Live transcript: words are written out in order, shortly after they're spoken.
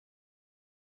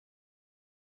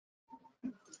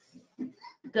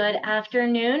Good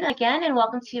afternoon again, and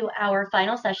welcome to our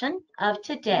final session of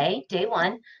today, day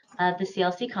one of the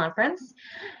CLC conference.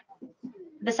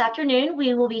 This afternoon,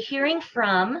 we will be hearing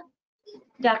from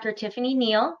Dr. Tiffany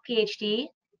Neal, PhD,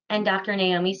 and Dr.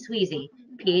 Naomi Sweezy,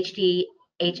 PhD,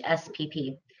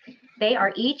 HSPP. They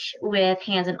are each with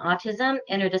Hands in Autism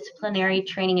Interdisciplinary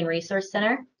Training and Resource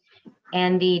Center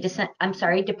and the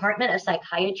Department of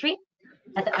Psychiatry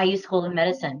at the IU School of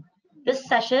Medicine. This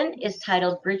session is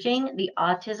titled Bridging the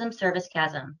Autism Service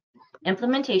Chasm,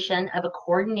 Implementation of a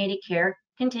Coordinated Care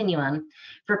Continuum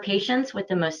for Patients with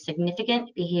the Most Significant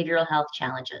Behavioral Health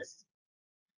Challenges.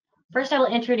 First, I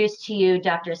will introduce to you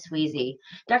Dr. Sweezy.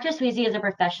 Dr. Sweezy is a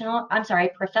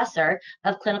professor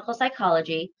of clinical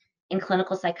psychology and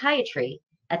clinical psychiatry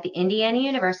at the Indiana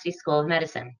University School of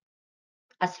Medicine.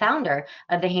 As founder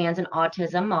of the Hands in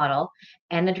Autism model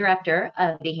and the director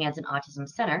of the Hands in Autism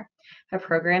Center, her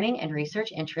programming and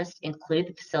research interests include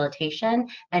the facilitation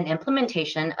and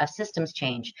implementation of systems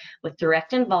change with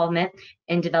direct involvement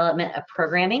in development of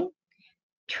programming,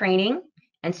 training,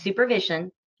 and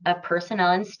supervision of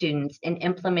personnel and students in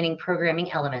implementing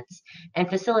programming elements and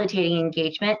facilitating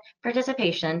engagement,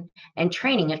 participation, and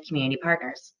training of community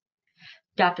partners.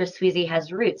 Dr. Sweezy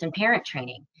has roots in parent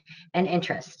training and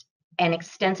interest and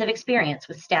extensive experience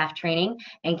with staff training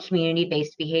and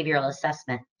community-based behavioral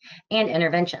assessment and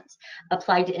interventions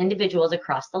applied to individuals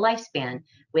across the lifespan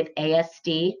with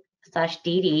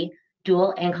ASD/DD,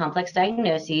 dual and complex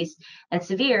diagnoses, and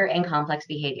severe and complex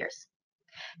behaviors.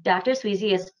 Dr.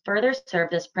 Sweezy has further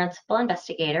served as principal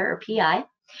investigator, or PI,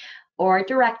 or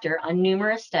director on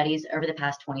numerous studies over the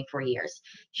past 24 years.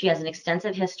 She has an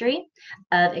extensive history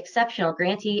of exceptional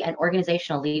grantee and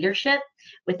organizational leadership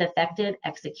with effective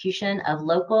execution of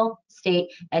local, state,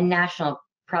 and national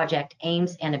project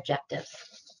aims and objectives.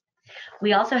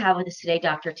 We also have with us today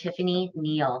Dr. Tiffany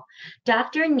Neal.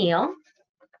 Dr. Neal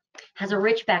has a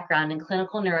rich background in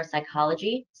clinical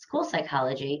neuropsychology, school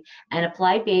psychology, and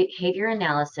applied behavior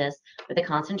analysis with a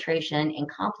concentration in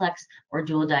complex or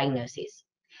dual diagnoses.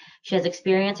 She has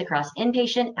experience across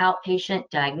inpatient, outpatient,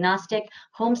 diagnostic,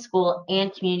 homeschool,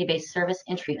 and community-based service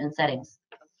and treatment settings.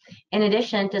 In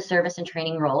addition to service and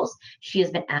training roles, she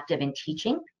has been active in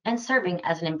teaching and serving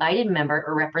as an invited member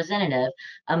or representative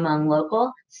among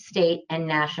local, state, and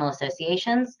national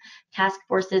associations, task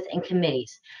forces, and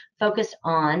committees focused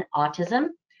on autism,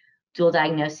 dual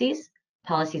diagnoses,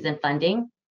 policies and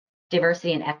funding,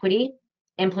 diversity and equity,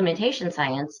 implementation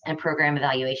science, and program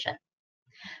evaluation.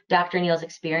 Dr. Neal's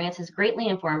experience has greatly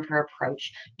informed her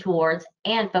approach towards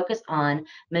and focus on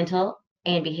mental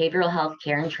and behavioral health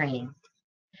care and training.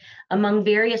 Among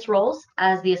various roles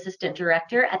as the Assistant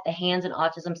Director at the Hands in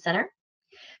Autism Center,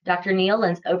 Dr. Neal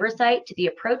lends oversight to the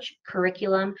approach,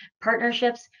 curriculum,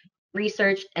 partnerships,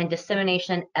 research, and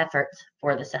dissemination efforts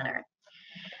for the center.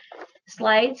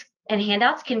 Slides and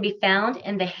handouts can be found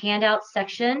in the handouts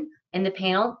section in the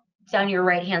panel down your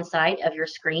right-hand side of your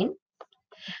screen.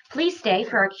 Please stay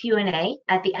for our Q&A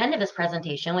at the end of this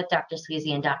presentation with Dr.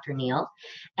 Sweezy and Dr. Neal.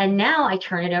 And now I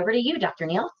turn it over to you, Dr.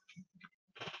 Neal.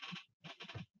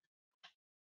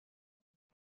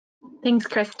 Thanks,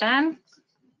 Kristen.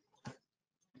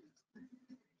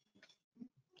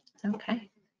 Okay.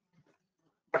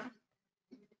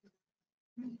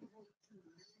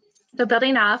 So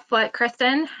building off what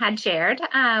Kristen had shared,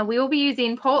 we will be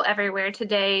using Poll Everywhere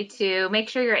today to make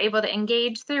sure you're able to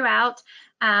engage throughout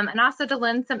and also to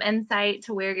lend some insight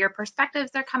to where your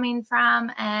perspectives are coming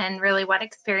from and really what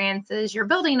experiences you're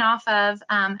building off of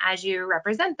as you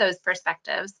represent those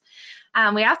perspectives.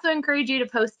 We also encourage you to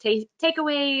post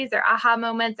takeaways or aha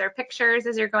moments or pictures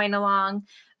as you're going along.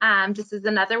 Just as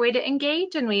another way to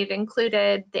engage, and we've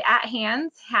included the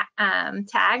 @hands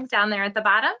tag down there at the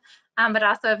bottom, but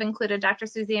also have included Dr.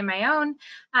 Sweezy and my own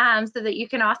so that you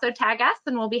can also tag us,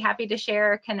 and we'll be happy to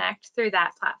share or connect through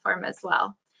that platform as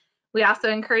well. We also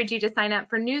encourage you to sign up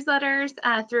for newsletters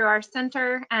through our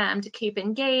center to keep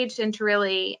engaged and to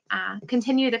really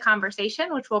continue the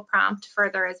conversation, which will prompt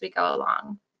further as we go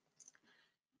along.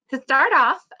 To start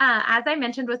off, as I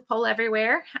mentioned with Poll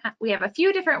Everywhere, we have a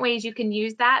few different ways you can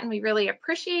use that, and we really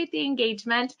appreciate the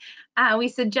engagement. We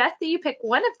suggest that you pick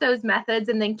one of those methods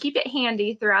and then keep it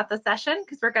handy throughout the session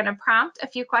because we're going to prompt a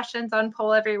few questions on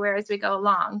Poll Everywhere as we go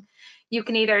along. You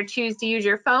can either choose to use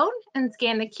your phone and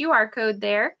scan the QR code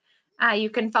there. You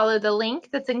can follow the link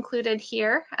that's included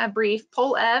here, a brief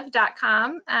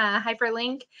pollev.com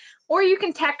hyperlink, or you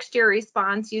can text your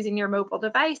response using your mobile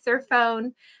device or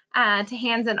phone to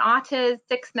Hands in Autism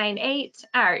 698,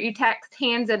 or you text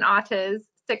Hands in Autism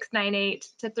 698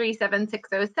 to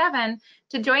 37607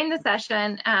 to join the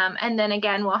session. And then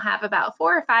again, we'll have about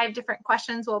 4 or 5 different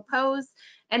questions we'll pose,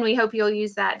 and we hope you'll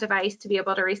use that device to be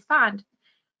able to respond.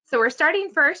 So we're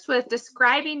starting first with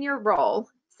describing your role.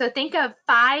 So think of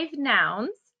 5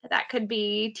 nouns. That could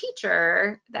be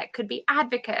teacher, that could be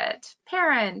advocate,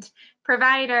 parent,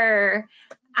 provider,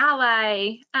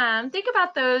 ally. Think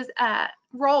about those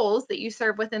roles that you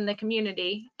serve within the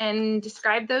community and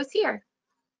describe those here.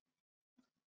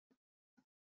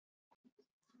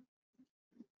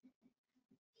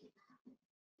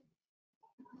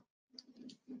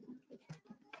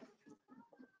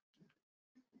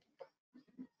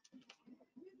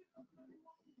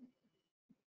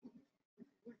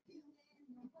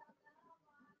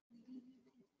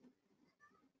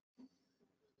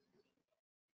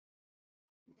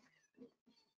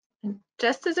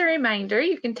 Just as a reminder,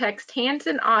 you can text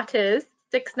Hanson Autis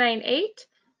 698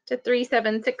 to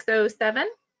 37607,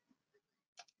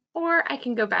 or I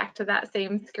can go back to that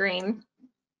same screen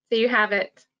so you have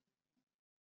it.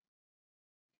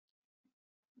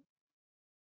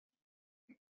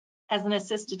 As an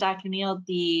assist to Dr. Neal,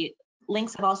 the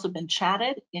links have also been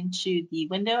chatted into the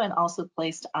window and also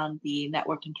placed on the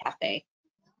networking cafe.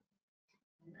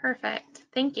 Perfect.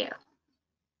 Thank you.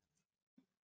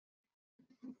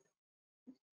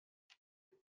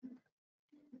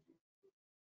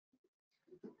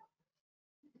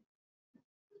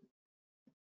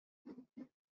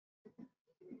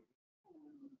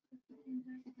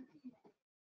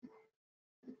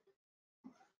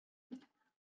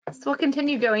 So we'll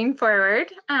continue going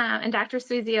forward, and Dr.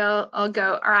 Sweezy will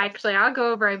go, or actually I'll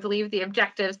go over, I believe, the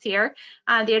objectives here.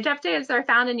 The objectives are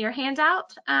found in your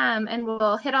handout, and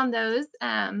we'll hit on those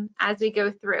as we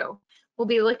go through. We'll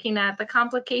be looking at the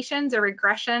complications or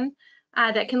regression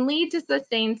that can lead to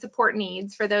sustained support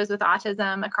needs for those with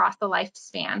autism across the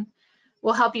lifespan.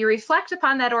 We'll help you reflect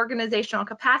upon that organizational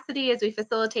capacity as we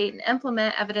facilitate and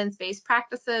implement evidence-based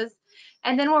practices.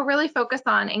 And then we'll really focus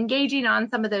on engaging on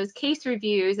some of those case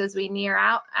reviews as we near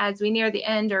the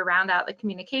end or round out the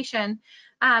communication,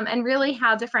 and really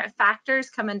how different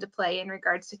factors come into play in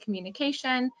regards to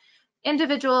communication,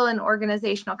 individual and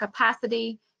organizational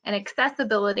capacity, and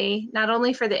accessibility, not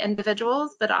only for the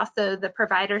individuals, but also the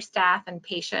provider, staff, and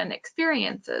patient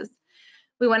experiences.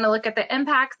 We want to look at the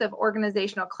impacts of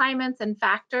organizational climates and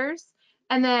factors,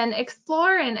 and then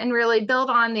explore and really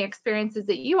build on the experiences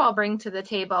that you all bring to the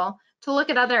table to look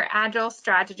at other agile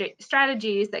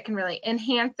strategies that can really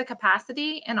enhance the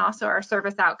capacity and also our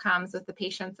service outcomes with the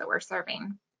patients that we're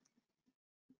serving.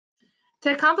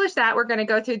 To accomplish that, we're going to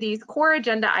go through these core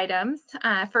agenda items,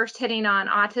 first hitting on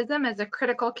autism as a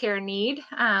critical care need,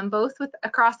 both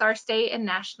across our state and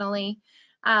nationally,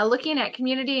 looking at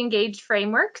community engaged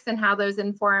frameworks and how those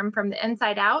inform from the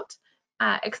inside out,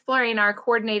 exploring our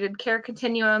coordinated care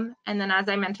continuum, and then, as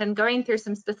I mentioned, going through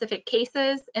some specific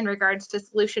cases in regards to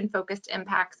solution-focused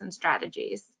impacts and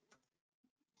strategies.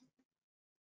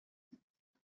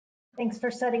 Thanks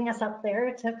for setting us up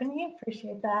there, Tiffany.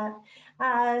 Appreciate that.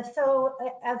 So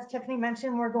as Tiffany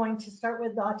mentioned, we're going to start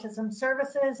with autism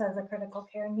services as a critical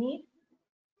care need.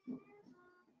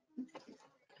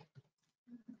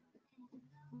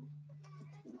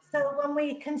 So when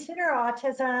we consider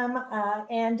autism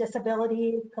and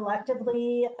disability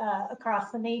collectively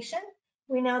across the nation,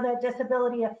 we know that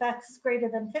disability affects greater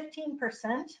than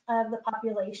 15% of the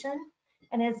population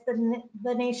and is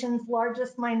the nation's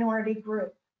largest minority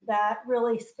group that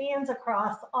really spans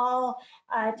across all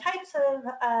types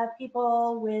of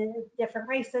people with different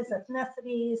races,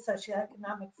 ethnicities,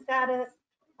 socioeconomic status,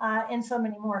 and so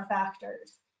many more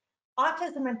factors.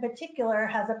 Autism in particular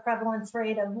has a prevalence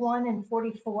rate of 1 in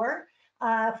 44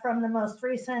 from the most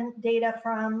recent data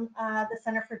from the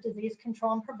Center for Disease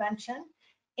Control and Prevention.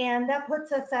 And that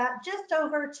puts us at just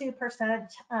over 2%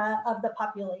 of the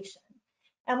population.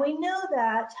 And we know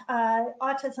that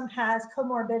autism has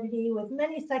comorbidity with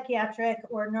many psychiatric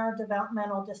or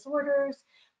neurodevelopmental disorders,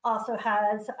 also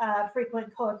has frequent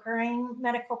co-occurring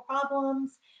medical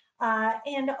problems,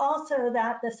 and also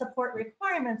that the support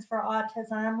requirements for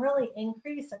autism really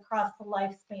increase across the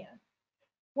lifespan.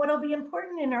 What will be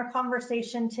important in our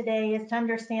conversation today is to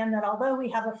understand that although we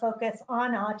have a focus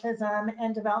on autism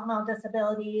and developmental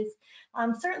disabilities,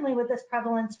 certainly with this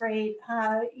prevalence rate,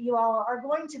 you all are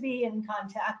going to be in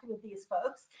contact with these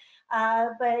folks.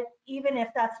 But even if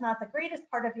that's not the greatest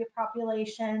part of your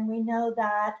population, we know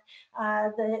that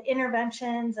the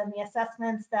interventions and the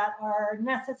assessments that are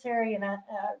necessary and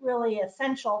really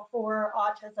essential for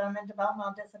autism and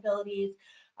developmental disabilities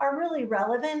are really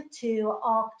relevant to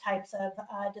all types of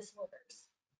disorders.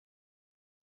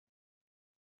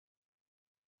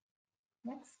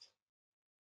 Next.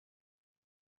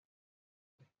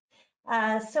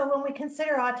 So when we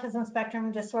consider autism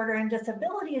spectrum disorder and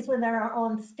disabilities within our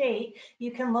own state,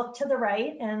 you can look to the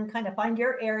right and kind of find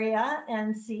your area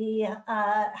and see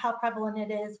how prevalent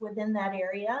it is within that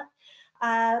area.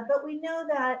 But we know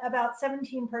that about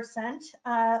 17%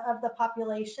 of the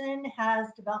population has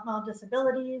developmental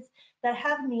disabilities that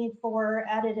have need for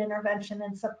added intervention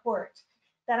and support.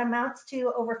 That amounts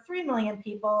to over 3 million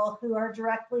people who are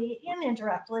directly and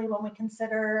indirectly, when we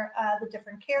consider the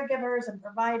different caregivers and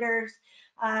providers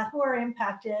who are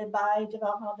impacted by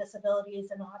developmental disabilities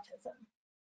and autism.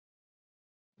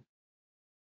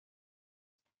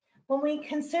 When we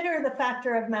consider the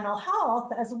factor of mental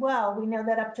health as well, we know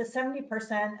that up to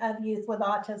 70% of youth with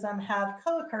autism have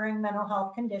co-occurring mental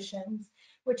health conditions,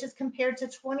 which is compared to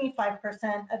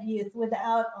 25% of youth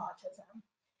without autism.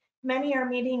 Many are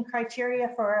meeting criteria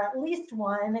for at least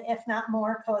one, if not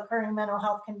more, co-occurring mental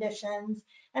health conditions,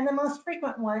 and the most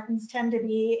frequent ones tend to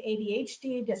be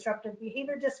ADHD, disruptive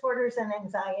behavior disorders, and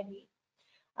anxiety.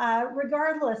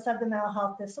 Regardless of the mental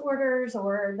health disorders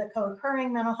or the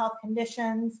co-occurring mental health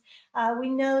conditions, we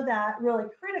know that really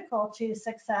critical to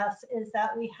success is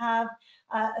that we have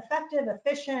effective,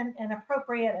 efficient, and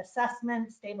appropriate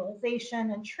assessment,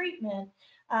 stabilization, and treatment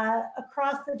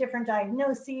across the different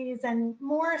diagnoses, and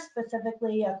more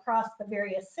specifically across the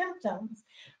various symptoms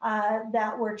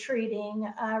that we're treating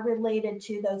related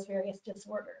to those various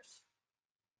disorders.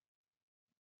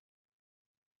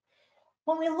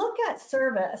 When we look at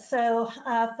service, so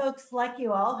folks like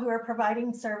you all who are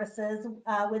providing services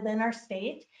within our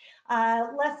state,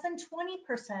 less than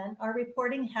 20% are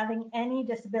reporting having any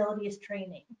disabilities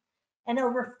training, and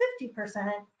over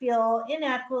 50% feel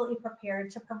inadequately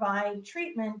prepared to provide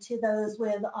treatment to those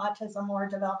with autism or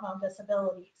developmental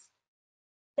disabilities.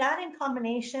 That, in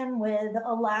combination with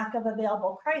a lack of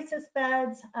available crisis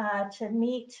beds to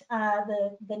meet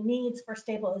the needs for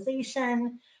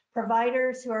stabilization,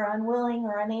 providers who are unwilling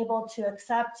or unable to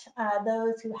accept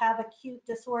those who have acute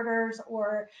disorders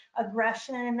or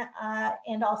aggression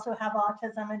and also have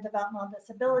autism and developmental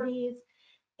disabilities,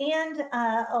 and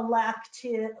a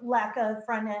lack of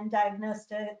front-end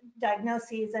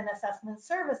diagnoses and assessment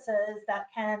services that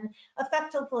can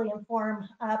effectively inform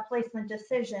placement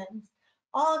decisions.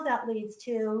 All of that leads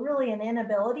to really an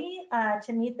inability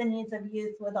to meet the needs of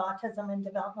youth with autism and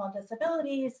developmental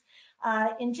disabilities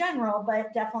in general,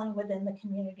 but definitely within the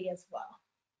community as well.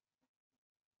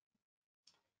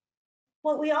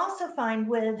 What we also find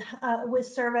with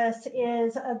service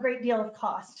is a great deal of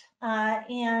cost.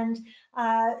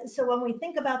 So when we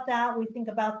think about that, we think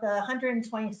about the $126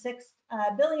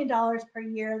 billion per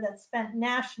year that's spent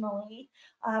nationally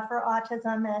for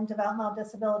autism and developmental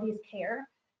disabilities care.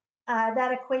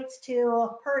 That equates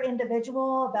to, per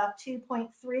individual, about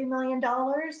 $2.3 million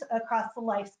across the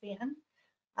lifespan.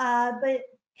 But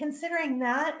considering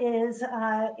that is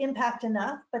impact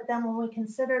enough, but then when we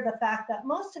consider the fact that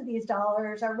most of these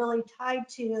dollars are really tied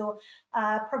to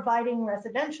providing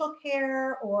residential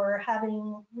care or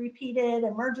having repeated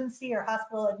emergency or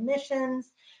hospital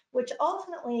admissions, which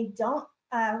ultimately don't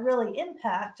really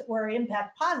impact or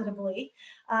impact positively,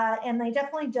 and they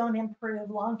definitely don't improve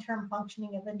long-term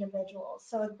functioning of individuals.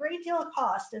 So a great deal of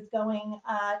cost is going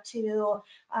to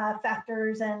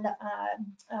factors and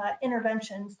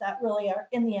interventions that really are,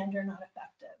 in the end, are not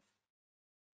effective.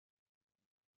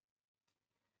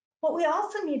 What we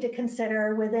also need to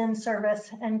consider within service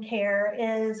and care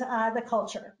is the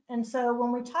culture. And so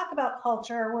when we talk about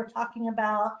culture, we're talking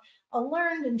about a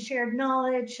learned and shared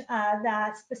knowledge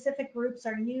that specific groups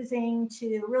are using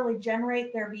to really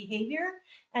generate their behavior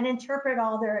and interpret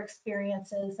all their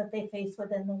experiences that they face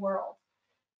within the world.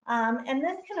 And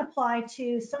this can apply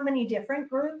to so many different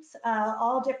groups.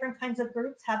 All different kinds of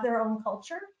groups have their own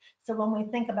culture. So when we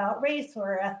think about race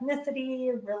or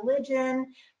ethnicity,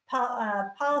 religion,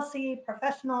 policy,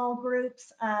 professional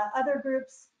groups, other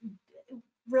groups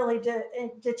really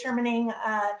determining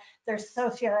their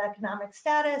socioeconomic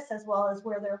status as well as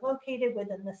where they're located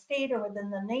within the state or within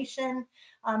the nation.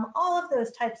 All of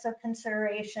those types of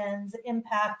considerations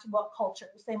impact what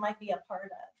cultures they might be a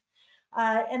part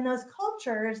of. And those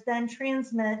cultures then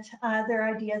transmit their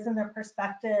ideas and their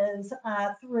perspectives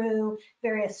through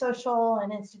various social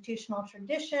and institutional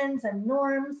traditions and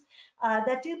norms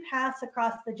that do pass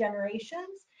across the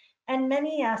generations. And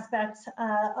many aspects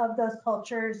of those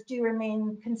cultures do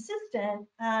remain consistent,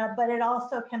 but it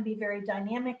also can be very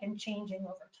dynamic and changing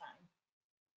over time.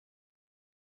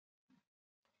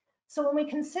 So when we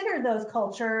consider those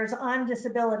cultures on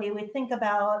disability, we think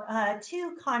about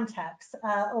two contexts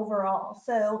overall.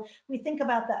 So we think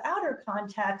about the outer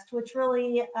context, which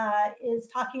really is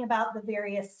talking about the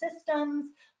various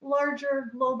systems,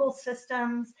 larger global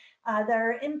systems that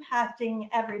are impacting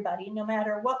everybody, no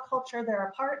matter what culture they're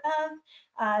a part of.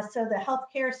 So the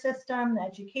healthcare system, the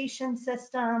education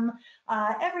system,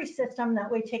 every system that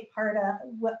we take part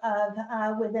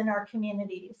of within our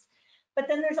communities. But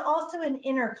then there's also an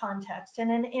inner context and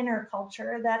an inner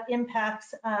culture that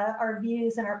impacts our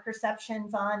views and our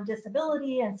perceptions on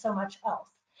disability and so much else.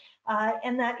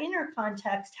 And that inner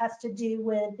context has to do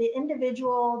with the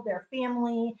individual, their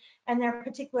family, and their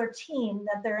particular team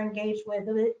that they're engaged with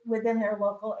within their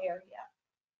local area.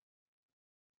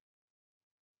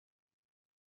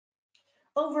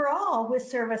 Overall, with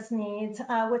service needs,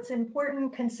 what's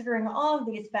important considering all of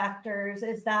these factors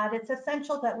is that it's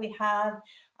essential that we have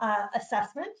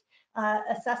assessment.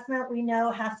 Assessment, we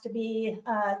know, has to be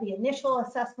the initial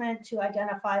assessment to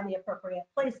identify the appropriate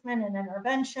placement and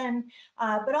intervention,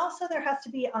 but also there has to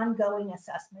be ongoing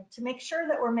assessment to make sure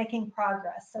that we're making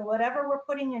progress. So whatever we're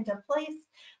putting into place,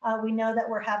 we know that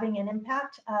we're having an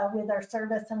impact with our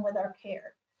service and with our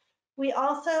care. We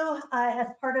also, as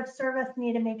part of service,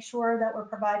 need to make sure that we're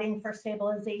providing for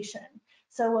stabilization.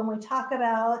 So when we talk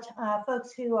about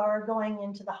folks who are going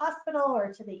into the hospital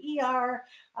or to the ER,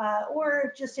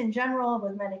 or just in general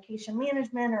with medication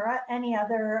management or any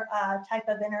other type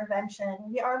of intervention,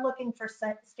 we are looking for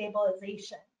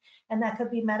stabilization. And that could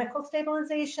be medical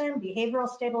stabilization, behavioral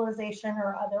stabilization,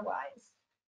 or otherwise.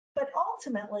 But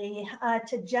ultimately,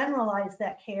 to generalize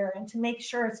that care and to make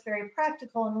sure it's very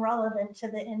practical and relevant to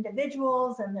the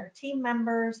individuals and their team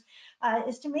members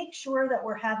is to make sure that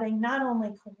we're having not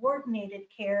only coordinated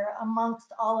care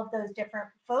amongst all of those different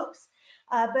folks,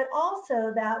 but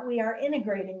also that we are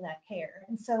integrating that care.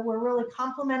 And so we're really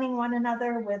complementing one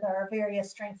another with our various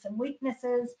strengths and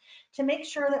weaknesses to make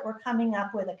sure that we're coming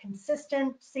up with a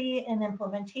consistency in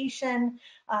implementation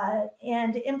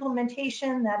and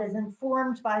implementation that is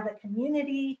informed by the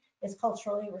community, is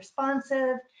culturally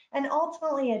responsive, and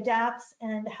ultimately adapts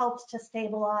and helps to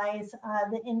stabilize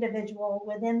the individual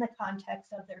within the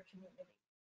context of their community.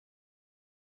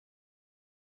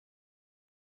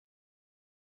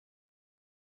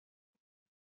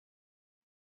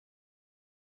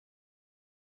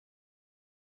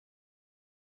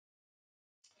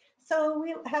 So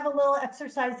we have a little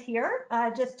exercise here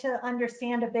just to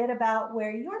understand a bit about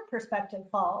where your perspective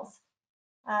falls.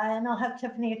 And I'll have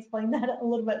Tiffany explain that a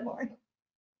little bit more.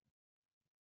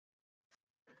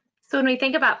 So when we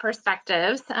think about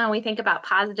perspectives, we think about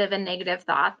positive and negative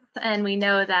thoughts, and we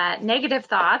know that negative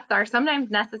thoughts are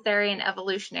sometimes necessary and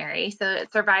evolutionary. So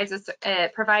it provides a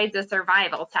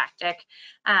survival tactic.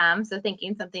 So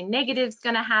thinking something negative is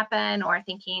going to happen, or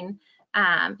thinking,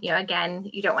 again,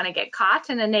 you don't want to get caught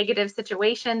in a negative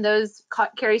situation. Those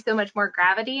carry so much more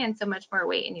gravity and so much more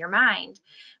weight in your mind.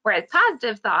 Whereas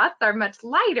positive thoughts are much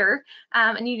lighter,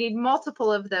 and you need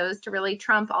multiple of those to really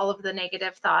trump all of the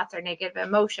negative thoughts or negative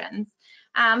emotions.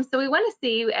 So we want to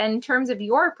see, in terms of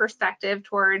your perspective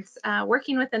towards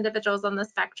working with individuals on the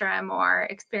spectrum or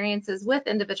experiences with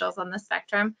individuals on the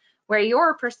spectrum, where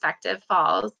your perspective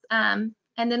falls. And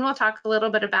then we'll talk a little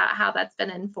bit about how that's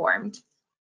been informed.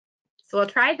 So we'll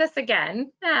try this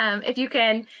again. If you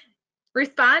can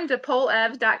respond to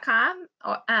pollev.com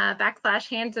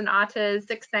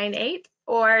 /handsandautas698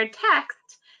 or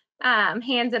text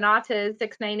hands and autas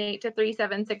 698 to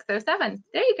 37607.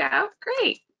 There you go.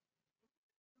 Great.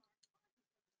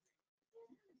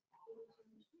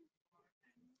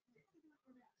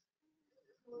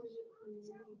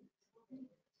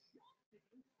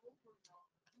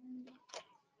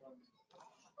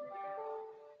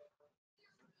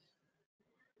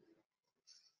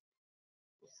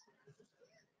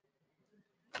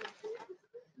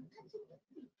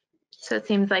 So it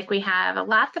seems like we have a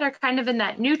lot that are kind of in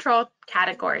that neutral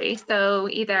category. So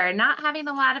either not having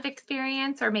a lot of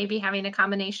experience, or maybe having a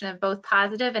combination of both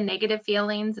positive and negative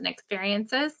feelings and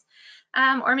experiences,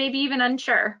 or maybe even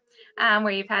unsure, where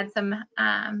you've had some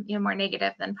more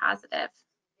negative than positive.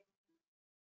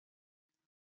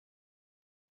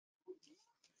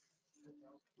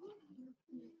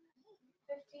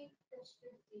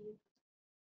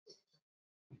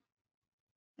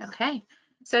 Okay,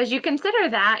 so as you consider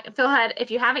that, go ahead.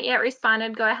 If you haven't yet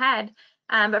responded, go ahead.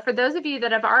 But for those of you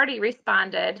that have already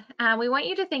responded, we want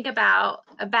you to think about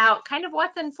kind of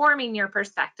what's informing your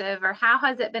perspective, or how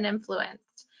has it been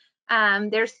influenced.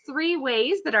 There's three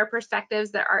ways that our perspectives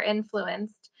that are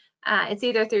influenced. It's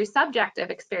either through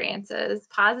subjective experiences,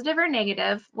 positive or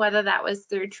negative, whether that was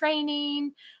through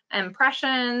training,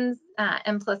 impressions,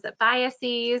 implicit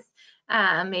biases,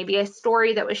 maybe a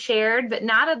story that was shared, but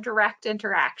not a direct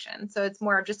interaction. So it's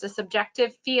more of just a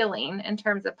subjective feeling in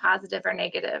terms of positive or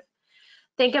negative.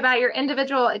 Think about your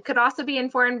individual. It could also be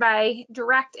informed by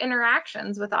direct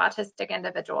interactions with autistic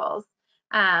individuals.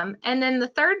 And then the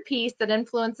third piece that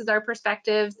influences our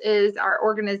perspectives is our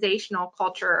organizational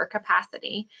culture or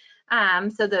capacity.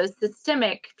 So those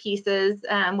systemic pieces,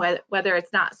 whether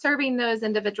it's not serving those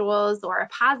individuals or a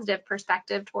positive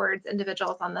perspective towards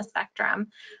individuals on the spectrum.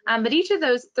 But each of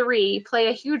those three play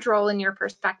a huge role in your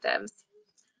perspectives.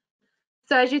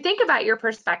 So as you think about your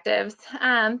perspectives,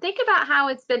 think about how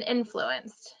it's been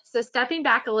influenced. So stepping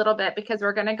back a little bit, because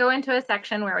we're going to go into a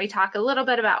section where we talk a little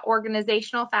bit about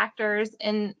organizational factors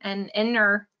and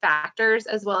inner factors,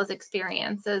 as well as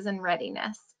experiences and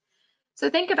readiness. So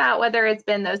think about whether it's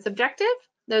been those subjective,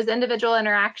 those individual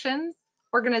interactions,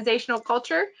 organizational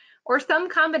culture, or some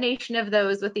combination of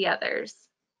those with the others.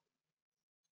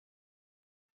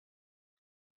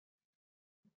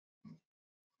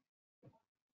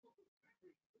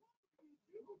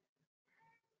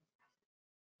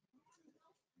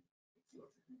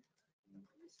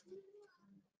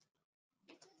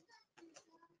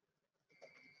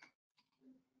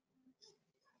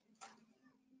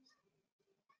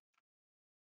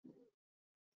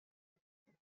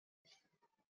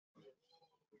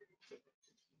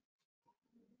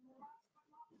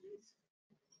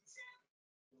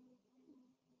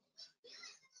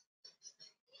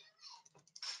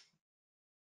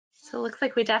 So it looks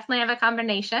like we definitely have a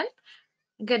combination.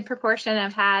 A good proportion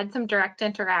have had some direct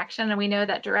interaction, and we know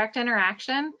that direct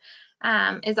interaction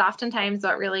is oftentimes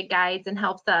what really guides and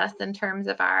helps us in terms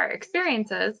of our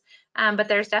experiences, but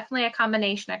there's definitely a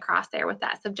combination across there with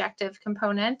that subjective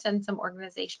component and some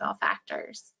organizational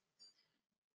factors.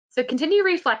 So continue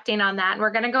reflecting on that, and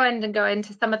we're going to go ahead and go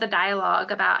into some of the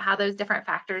dialogue about how those different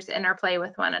factors interplay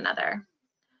with one another.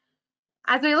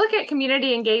 As we look at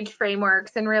community engaged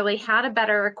frameworks and really how to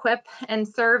better equip and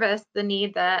service the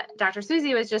need that Dr.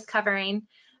 Susie was just covering,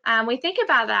 we think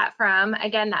about that from,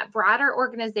 again, that broader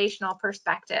organizational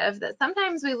perspective that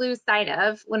sometimes we lose sight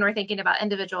of when we're thinking about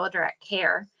individual direct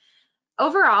care.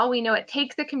 Overall, we know it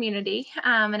takes a community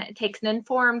and it takes an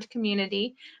informed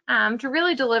community to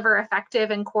really deliver effective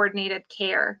and coordinated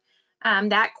care.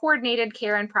 That coordinated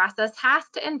care and process has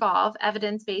to involve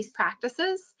evidence-based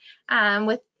practices.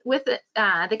 With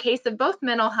the case of both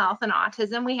mental health and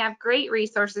autism, we have great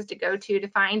resources to go to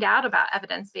find out about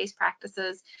evidence-based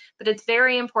practices, but it's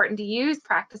very important to use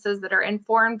practices that are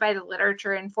informed by the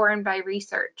literature, informed by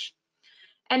research.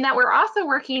 And that we're also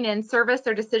working in service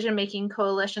or decision-making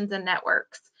coalitions and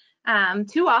networks.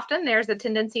 Too often there's a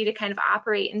tendency to kind of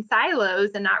operate in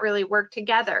silos and not really work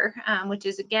together, which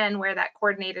is again where that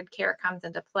coordinated care comes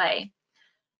into play.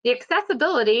 The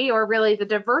accessibility, or really the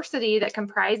diversity that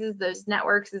comprises those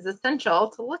networks, is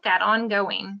essential to look at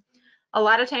ongoing. A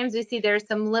lot of times we see there's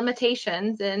some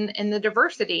limitations in the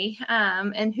diversity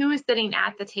and who is sitting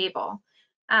at the table.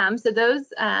 So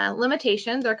those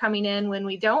limitations are coming in when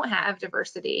we don't have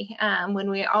diversity, when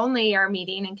we only are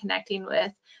meeting and connecting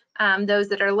with those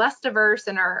that are less diverse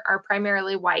and are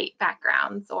primarily white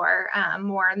backgrounds or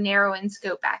more narrow in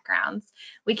scope backgrounds.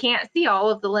 We can't see all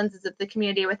of the lenses of the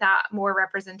community without more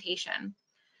representation.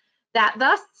 That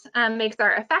thus makes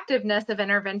our effectiveness of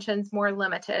interventions more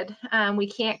limited. We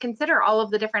can't consider all of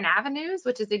the different avenues,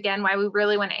 which is again why we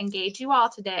really want to engage you all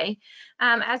today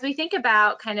as we think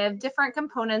about kind of different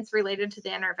components related to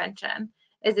the intervention.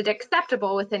 Is it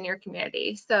acceptable within your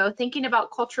community? So thinking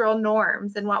about cultural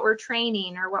norms and what we're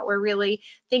training or what we're really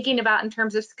thinking about in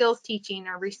terms of skills teaching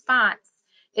or response.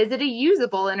 Is it a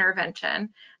usable intervention?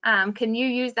 Can you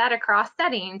use that across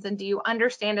settings, and do you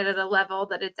understand it at a level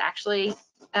that it's actually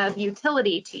of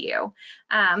utility to you?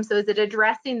 So is it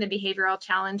addressing the behavioral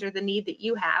challenge or the need that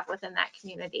you have within that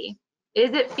community?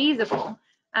 Is it feasible?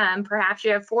 Perhaps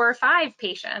you have 4 or 5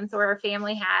 patients, or a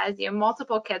family has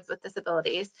multiple kids with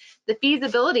disabilities. The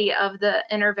feasibility of the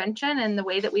intervention and the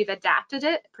way that we've adapted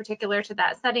it, particular to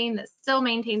that setting that still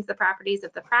maintains the properties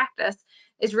of the practice,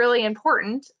 is really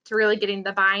important to really getting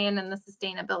the buy-in and the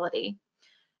sustainability.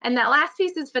 And that last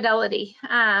piece is fidelity.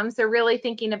 So really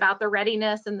thinking about the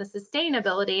readiness and the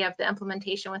sustainability of the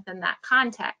implementation within that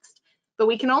context. But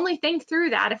we can only think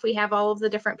through that if we have all of the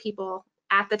different people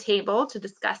at the table to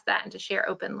discuss that and to share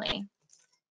openly.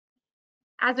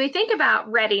 As we think about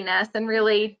readiness and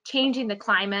really changing the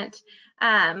climate,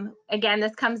 again,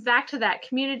 this comes back to that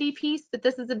community piece, but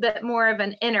this is a bit more of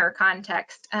an inner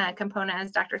context component,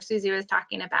 as Dr. Susie was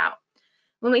talking about.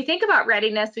 When we think about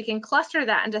readiness, we can cluster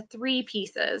that into 3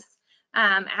 pieces.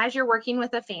 As you're working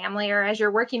with a family or as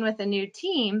you're working with a new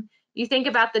team, you think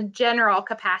about the general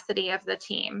capacity of the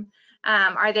team.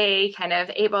 Are they kind of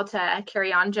able to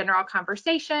carry on general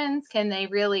conversations? Can they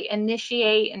really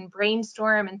initiate and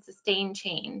brainstorm and sustain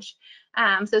change?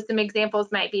 So some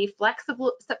examples might be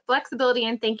flexibility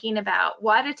in thinking about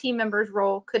what a team member's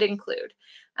role could include.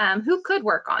 Who could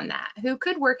work on that? Who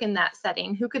could work in that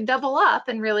setting? Who could double up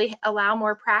and really allow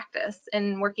more practice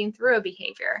in working through a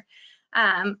behavior?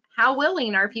 How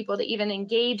willing are people to even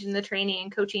engage in the training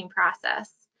and coaching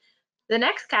process? The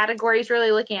next category is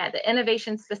really looking at the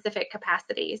innovation-specific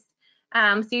capacities.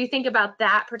 So you think about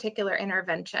that particular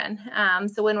intervention.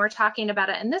 So when we're talking about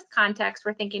it in this context,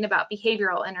 we're thinking about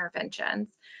behavioral interventions.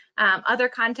 Other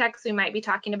contexts, we might be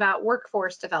talking about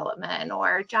workforce development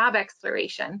or job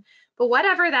exploration. But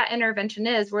whatever that intervention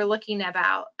is, we're looking at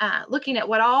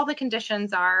what all the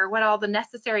conditions are, what all the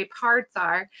necessary parts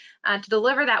are to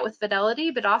deliver that with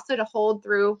fidelity, but also to hold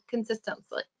through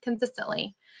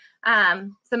consistently.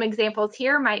 Some examples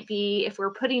here might be if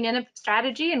we're putting in a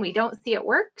strategy and we don't see it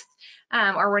works,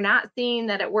 or we're not seeing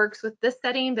that it works with this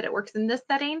setting, but it works in this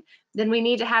setting, then we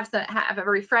need to have a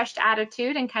refreshed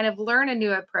attitude and kind of learn a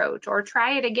new approach or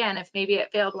try it again if maybe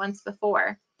it failed once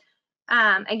before.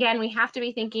 Again, we have to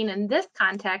be thinking in this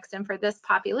context and for this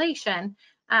population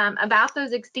about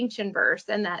those extinction bursts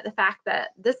and that the fact that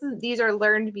these are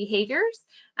learned behaviors.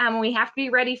 We have to be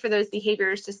ready for those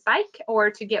behaviors to spike or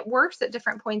to get worse at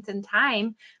different points in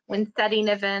time when setting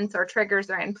events or triggers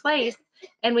are in place.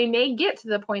 And we may get to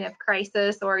the point of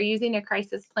crisis or using a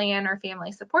crisis plan or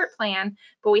family support plan,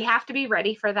 but we have to be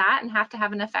ready for that and have to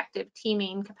have an effective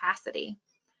teaming capacity.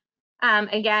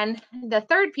 Again, the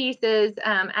third piece is,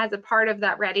 as a part of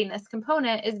that readiness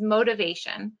component, is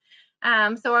motivation.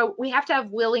 So we have to have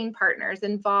willing partners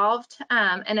involved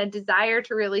and a desire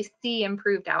to really see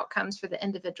improved outcomes for the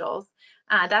individuals.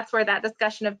 That's where that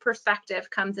discussion of perspective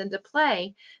comes into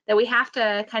play, that we have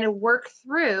to kind of work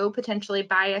through potentially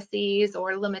biases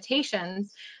or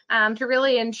limitations to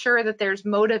really ensure that there's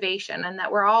motivation and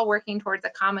that we're all working towards a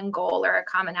common goal or a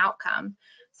common outcome.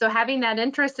 So having that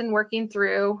interest in working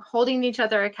through, holding each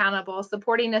other accountable,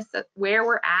 supporting us at where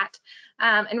we're at,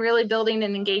 and really building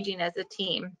and engaging as a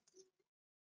team.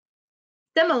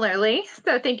 Similarly,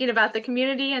 so thinking about the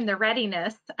community and the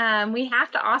readiness, we have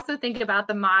to also think about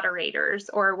the moderators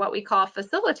or what we call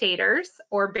facilitators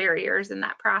or barriers in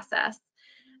that process.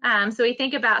 So we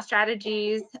think about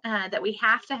strategies that we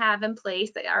have to have in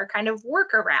place that are kind of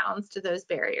workarounds to those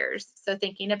barriers. So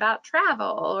thinking about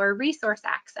travel or resource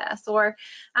access or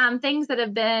things that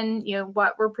have been,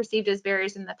 what were perceived as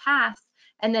barriers in the past.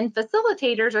 And then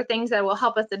facilitators are things that will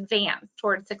help us advance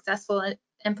towards successful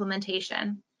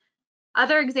implementation.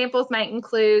 Other examples might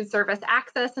include service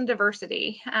access and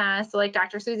diversity. So like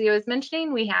Dr. Susie was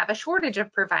mentioning, we have a shortage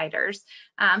of providers.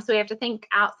 So we have to think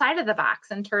outside of the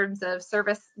box in terms of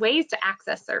ways to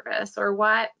access service or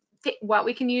what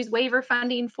we can use waiver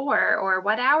funding for or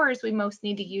what hours we most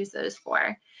need to use those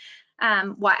for.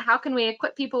 How can we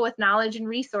equip people with knowledge and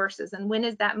resources and when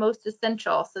is that most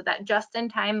essential so that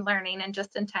just-in-time learning and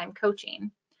just-in-time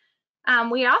coaching.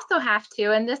 We also have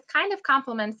to, and this kind of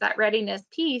complements that readiness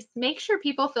piece, make sure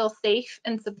people feel safe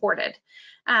and supported.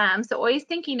 So always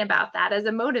thinking about that as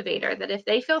a motivator, that if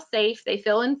they feel safe, they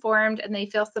feel informed, and they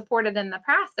feel supported in the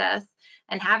process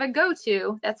and have a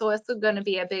go-to, that's also going to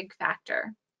be a big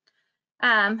factor.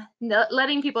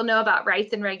 Letting people know about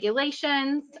rights and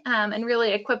regulations and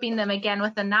really equipping them again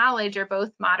with the knowledge are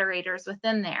both moderators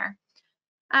within there.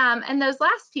 And those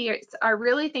last tiers are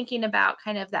really thinking about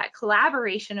kind of that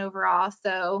collaboration overall.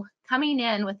 So coming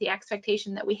in with the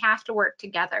expectation that we have to work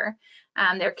together.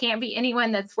 There can't be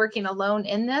anyone that's working alone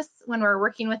in this when we're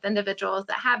working with individuals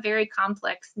that have very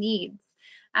complex needs.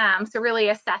 So really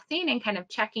assessing and kind of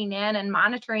checking in and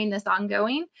monitoring this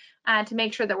ongoing to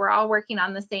make sure that we're all working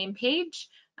on the same page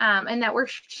and that we're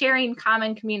sharing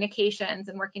common communications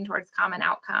and working towards common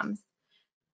outcomes.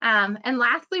 And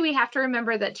lastly, we have to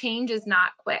remember that change is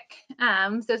not quick.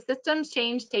 So systems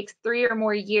change takes 3 or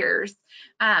more years,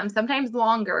 sometimes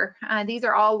longer. These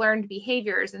are all learned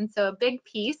behaviors. And so a big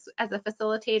piece as a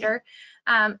facilitator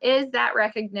is that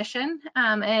recognition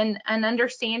and an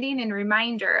understanding and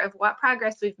reminder of what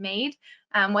progress we've made,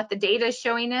 what the data is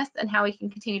showing us, and how we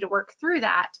can continue to work through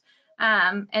that,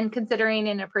 and considering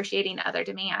and appreciating other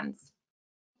demands.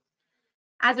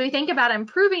 As we think about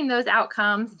improving those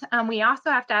outcomes, we also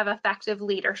have to have effective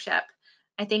leadership.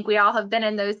 I think we all have been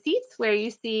in those seats where you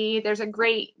see there's a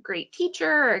great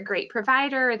teacher or a great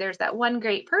provider, there's that one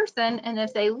great person, and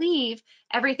if they leave,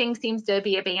 everything seems to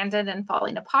be abandoned and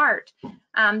falling apart.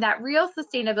 That real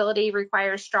sustainability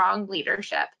requires strong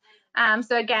leadership.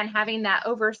 So again, having that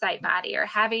oversight body or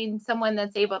having someone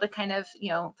that's able to kind of,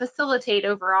 facilitate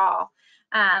overall.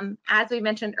 As we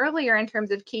mentioned earlier, in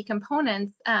terms of key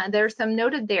components, there's some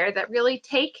noted there that really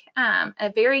take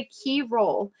a very key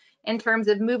role in terms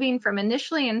of moving from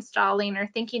initially installing or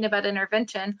thinking about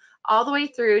intervention all the way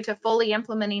through to fully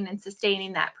implementing and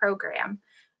sustaining that program.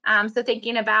 So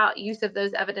thinking about use of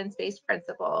those evidence-based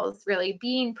principles, really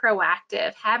being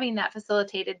proactive, having that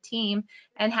facilitated team,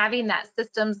 and having that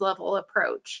systems level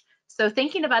approach. So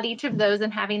thinking about each of those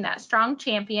and having that strong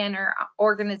champion or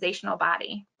organizational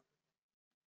body.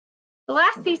 The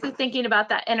last piece is thinking about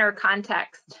that inner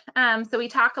context. So we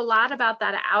talk a lot about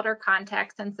that outer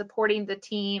context and supporting the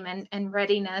team and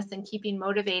readiness and keeping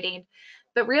motivating,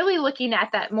 but really looking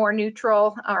at that more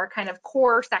neutral or kind of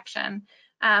core section.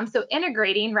 So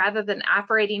integrating rather than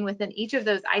operating within each of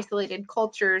those isolated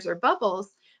cultures or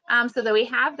bubbles, so that we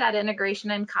have that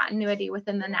integration and continuity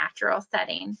within the natural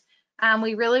setting.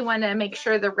 We really want to make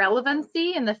sure the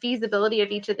relevancy and the feasibility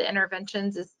of each of the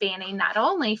interventions is spanning not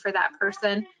only for that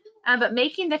person, but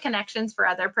making the connections for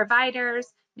other providers,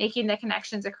 making the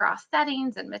connections across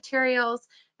settings and materials,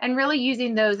 and really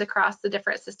using those across the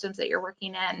different systems that you're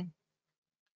working in.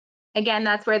 Again,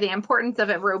 that's where the importance of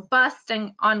a robust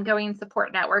and ongoing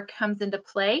support network comes into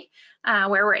play,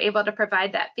 where we're able to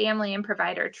provide that family and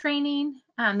provider training,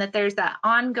 that there's that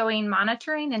ongoing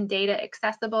monitoring and data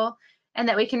accessible, and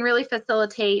that we can really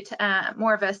facilitate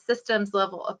more of a systems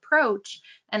level approach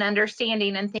and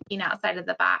understanding and thinking outside of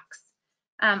the box.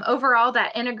 Overall,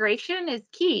 that integration is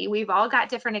key. We've all got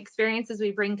different experiences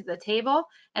we bring to the table,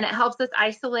 and it helps us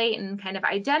isolate and kind of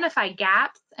identify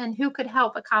gaps and who could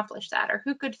help accomplish that, or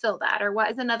who could fill that, or what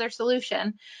is another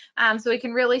solution. So we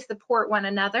can really support one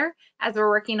another as we're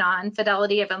working on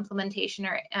fidelity of implementation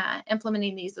or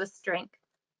implementing these with strength.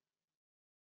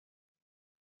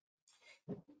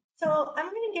 So I'm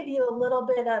going to give you a little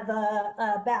bit of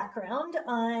a background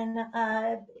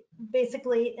on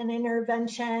basically an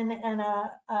intervention and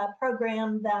a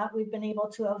program that we've been able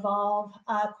to evolve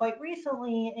quite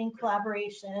recently in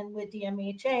collaboration with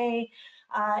DMHA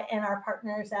and our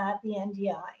partners at the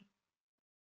NDI.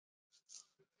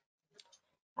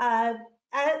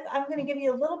 I'm going to give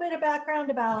you a little bit of background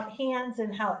about HANDS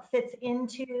and how it fits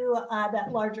into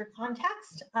that larger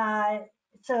context.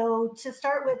 So to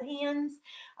start with HANDS,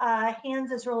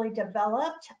 HANDS is really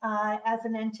developed as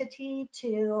an entity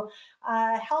to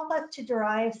help us to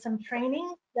derive some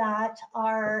training that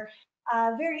are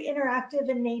very interactive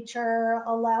in nature,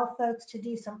 allow folks to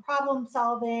do some problem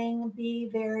solving,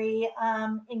 be very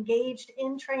engaged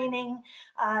in training,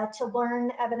 to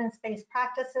learn evidence-based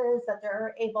practices that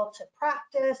they're able to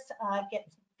practice, get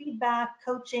feedback,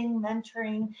 coaching,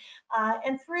 mentoring,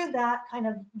 and through that kind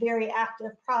of very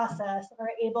active process are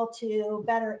able to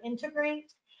better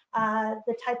integrate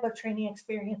the type of training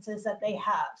experiences that they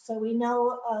have. So we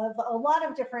know of a lot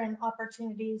of different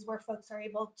opportunities where folks are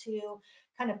able to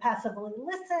kind of passively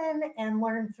listen and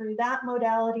learn through that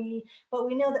modality, but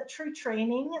we know that true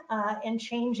training and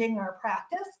changing our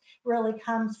practice really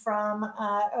comes from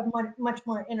a much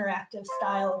more interactive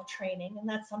style of training, and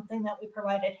that's something that we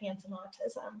provide at HANDS and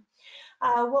Autism.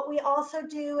 What we also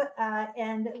do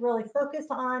and really focus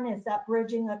on is that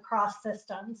bridging across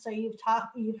systems. So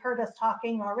you've heard us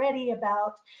talking already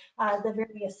about the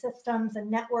various systems and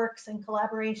networks and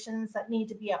collaborations that need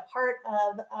to be a part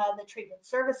of the treatment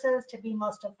services to be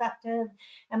most effective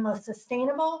and most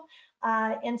sustainable.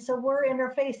 And so we're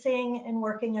interfacing and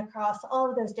working across all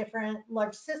of those different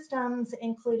large systems,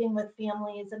 including with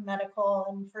families and medical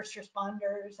and first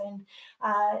responders and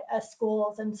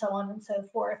schools and so on and so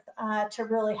forth, to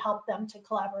really help them to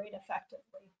collaborate effectively.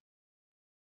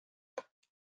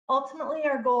 Ultimately,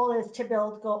 our goal is to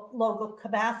build local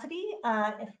capacity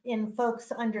in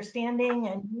folks' understanding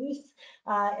and use,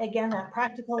 again, that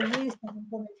practical use and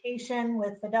implementation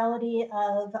with fidelity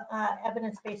of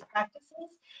evidence-based practices.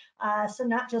 So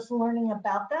not just learning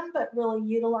about them, but really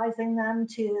utilizing them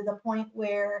to the point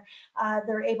where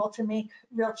they're able to make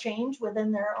real change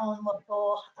within their own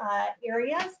local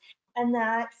areas, and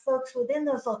that folks within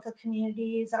those local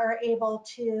communities are able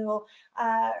to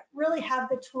really have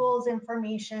the tools,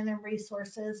 information, and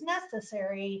resources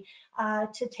necessary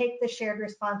to take the shared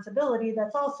responsibility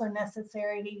that's also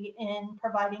necessary in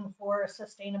providing for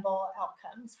sustainable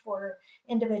outcomes for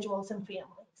individuals and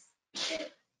families.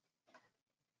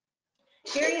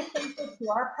 Very essential to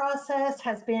our process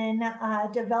has been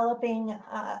developing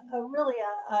really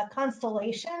a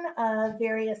constellation of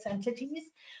various entities.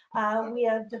 We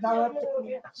have developed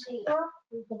a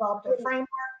framework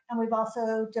And we've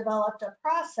also developed a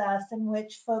process in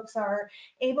which folks are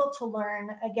able to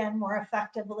learn, again, more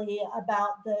effectively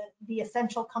about the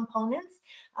essential components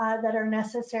that are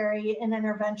necessary in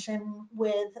intervention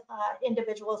with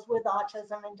individuals with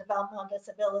autism and developmental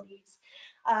disabilities.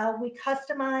 We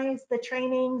customize the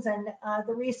trainings and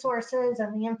the resources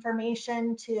and the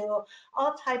information to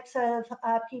all types of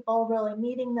people, really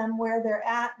meeting them where they're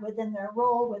at within their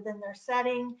role, within their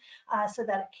setting, so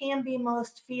that it can be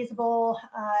most feasible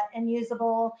and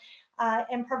usable.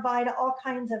 And provide all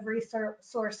kinds of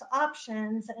resource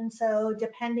options. And so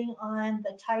depending on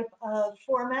the type of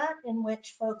format in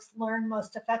which folks learn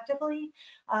most effectively,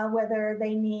 whether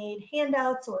they need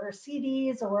handouts or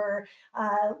CDs or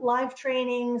live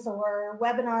trainings or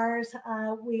webinars,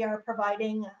 we are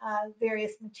providing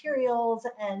various materials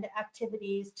and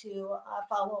activities to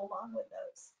follow along with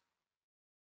those.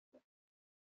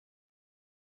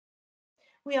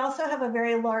 We also have a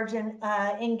very large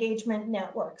engagement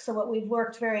network. So what we've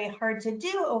worked very hard to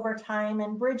do over time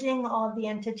in bridging all of the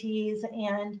entities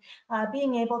and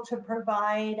being able to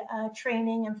provide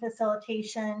training and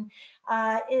facilitation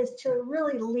is to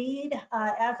really lead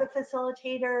as a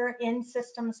facilitator in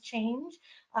systems change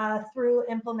through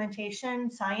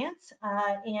implementation science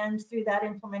and through that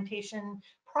implementation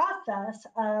process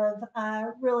of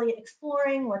really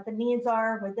exploring what the needs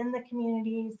are within the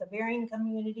communities, the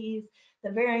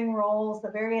varying roles,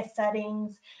 the various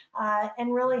settings,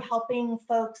 and really helping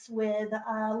folks with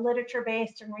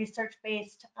literature-based and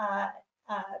research-based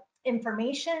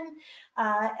information,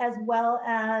 as well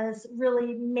as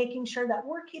really making sure that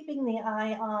we're keeping the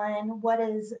eye on what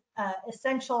is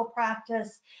essential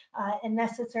practice and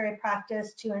necessary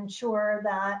practice to ensure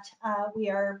that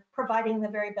we are providing the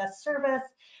very best service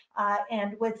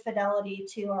and with fidelity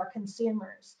to our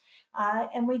consumers.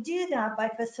 And we do that by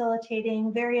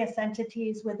facilitating various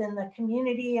entities within the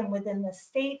community and within the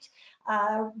state,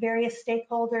 various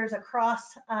stakeholders across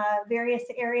various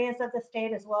areas of the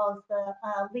state, as well as the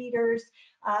leaders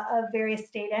of various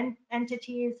state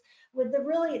entities, with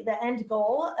the end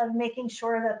goal of making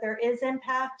sure that there is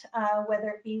impact, whether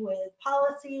it be with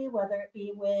policy, whether it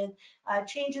be with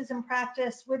changes in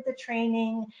practice, with the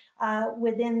training,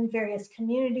 within various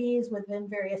communities, within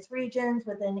various regions,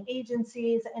 within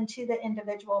agencies, and to the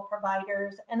individual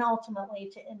providers, and ultimately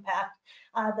to impact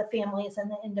the families and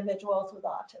the individuals with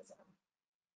autism.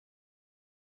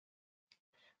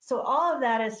 So all of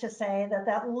that is to say that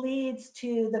that leads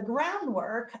to the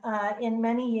groundwork in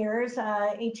many years,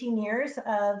 18 years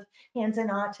of Hands in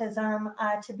Autism,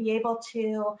 to be able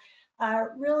to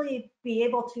really be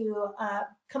able to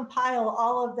compile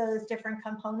all of those different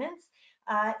components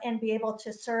and be able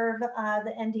to serve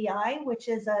the NDI, which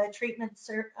is a treatment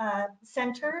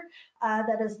center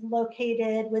that is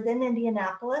located within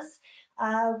Indianapolis.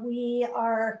 We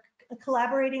are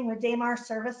collaborating with DMHA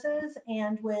Services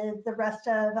and with the rest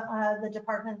of the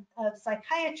Department of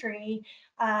Psychiatry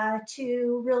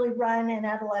to really run an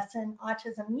adolescent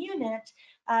autism unit,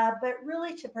 but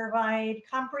really to provide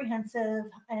comprehensive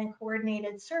and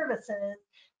coordinated services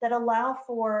that allow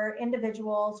for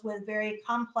individuals with very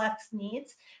complex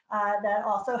needs that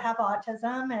also have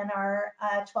autism and are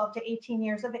 12 to 18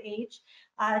 years of age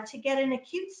to get an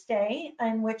acute stay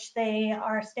in which they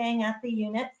are staying at the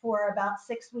unit for about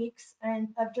 6 weeks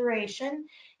of duration,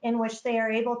 in which they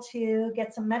are able to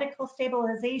get some medical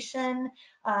stabilization,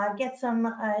 get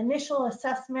some initial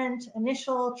assessment,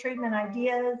 initial treatment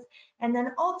ideas, and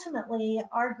then ultimately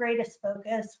our greatest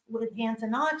focus with Hands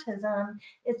in Autism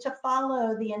is to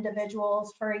follow the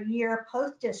individuals for a year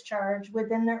post-discharge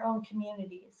within their own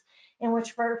communities, in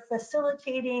which we're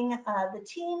facilitating the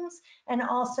teams and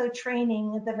also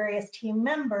training the various team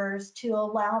members to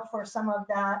allow for some of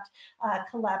that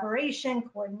collaboration,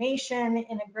 coordination,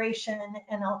 integration,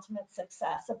 and ultimate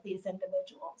success of these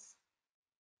individuals.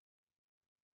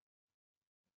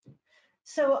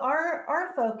 So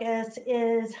our focus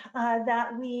is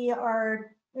that we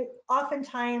are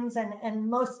oftentimes and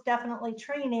most definitely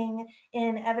training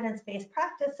in evidence-based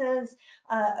practices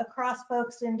across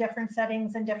folks in different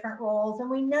settings and different roles. And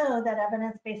we know that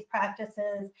evidence-based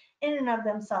practices in and of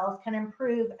themselves can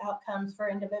improve outcomes for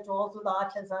individuals with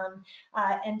autism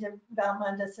and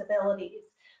developmental disabilities.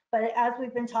 But as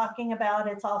we've been talking about,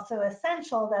 it's also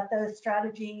essential that those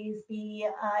strategies be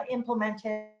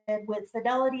implemented with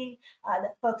fidelity,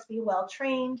 that folks be well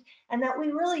trained, and that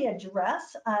we really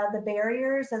address the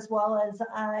barriers as well as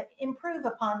improve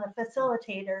upon the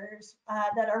facilitators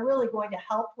that are really going to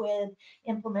help with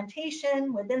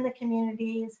implementation within the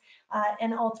communities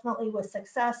and ultimately with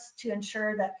success to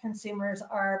ensure that consumers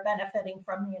are benefiting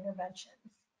from the interventions.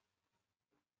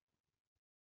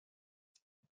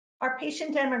 Our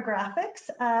patient demographics,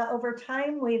 over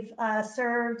time, we've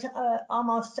served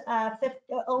almost a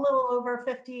little over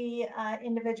 50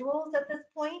 individuals at this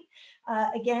point.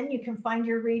 Again, you can find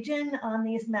your region on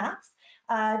these maps,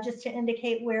 just to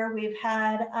indicate where we've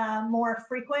had more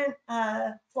frequent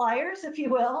flyers, if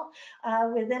you will,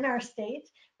 within our state.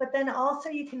 But then also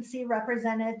you can see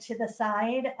represented to the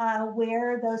side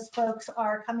where those folks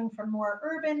are coming from more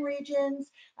urban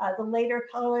regions. The later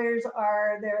colors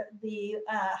are the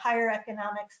higher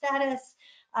economic status.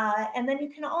 And then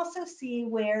you can also see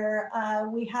where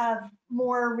we have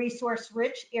more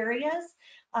resource-rich areas.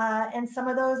 And some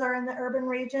of those are in the urban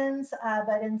regions,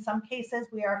 but in some cases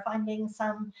we are finding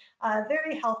some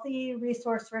very healthy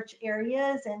resource-rich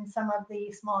areas in some of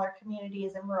the smaller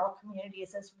communities and rural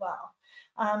communities as well.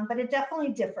 But it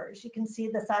definitely differs. You can see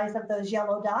the size of those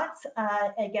yellow dots.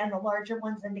 Again, the larger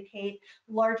ones indicate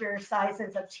larger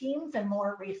sizes of teams and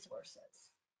more resources.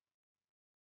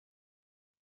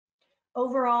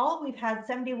 Overall, we've had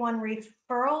 71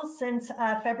 referrals since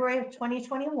February of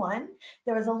 2021.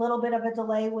 There was a little bit of a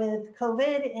delay with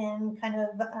COVID in kind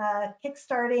of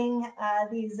kickstarting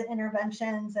these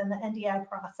interventions and the NDI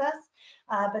process.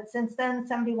 But since then,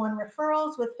 71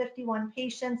 referrals with 51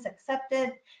 patients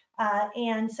accepted,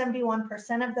 and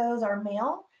 71% of those are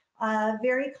male.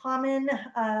 Very common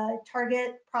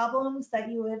target problems that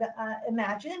you would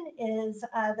imagine is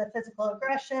the physical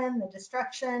aggression, the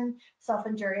destruction,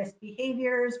 self-injurious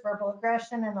behaviors, verbal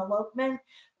aggression, and elopement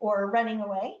or running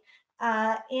away.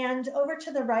 And over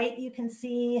to the right, you can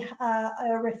see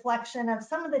a reflection of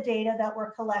some of the data that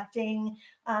we're collecting.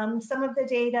 Some of the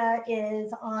data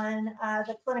is on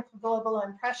the Clinical Global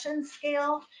Impression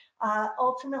Scale.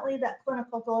 Ultimately, that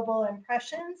Clinical Global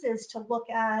Impressions is to look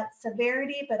at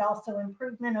severity, but also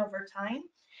improvement over time.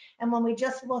 And when we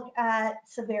just look at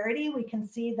severity, we can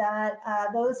see that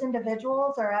those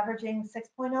individuals are averaging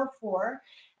 6.04.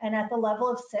 And at the level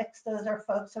of 6, those are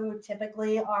folks who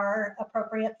typically are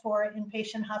appropriate for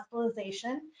inpatient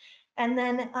hospitalization. And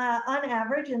then on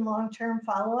average in long-term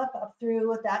follow-up up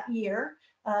through that year,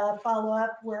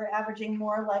 follow-up, we're averaging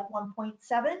more like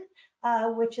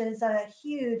 1.7, which is a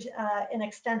huge and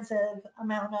extensive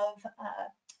amount of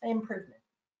improvement.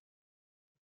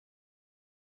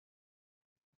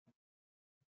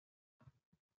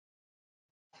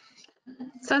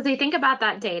 So as we think about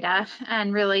that data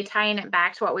and really tying it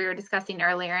back to what we were discussing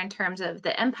earlier in terms of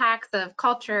the impacts of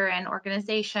culture and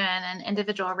organization and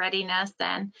individual readiness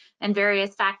and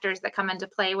various factors that come into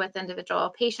play with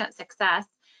individual patient success,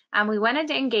 we wanted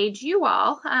to engage you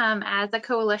all as a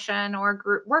coalition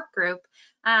or work group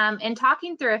in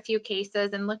talking through a few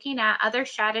cases and looking at other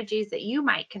strategies that you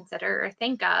might consider or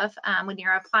think of when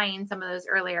you're applying some of those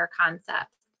earlier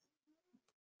concepts.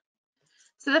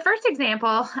 So the first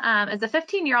example is a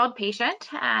 15-year-old patient.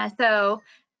 As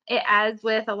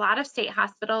with a lot of state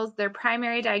hospitals, their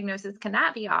primary diagnosis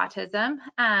cannot be autism.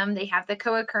 They have the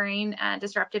co-occurring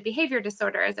disruptive behavior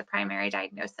disorder as a primary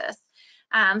diagnosis.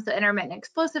 So intermittent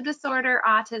explosive disorder,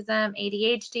 autism,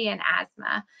 ADHD, and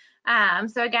asthma.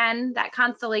 So again, that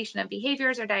constellation of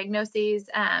behaviors or diagnoses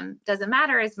doesn't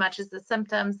matter as much as the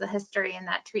symptoms, the history, and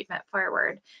that treatment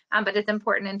forward, but it's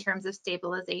important in terms of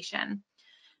stabilization.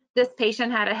 This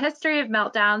patient had a history of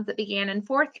meltdowns that began in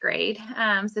 4th grade.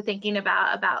 So thinking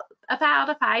about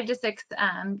a 5 to 6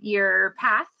 year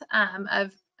path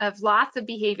of lots of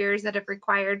behaviors that have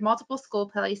required multiple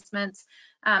school placements,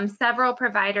 several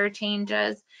provider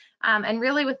changes, and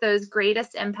really with those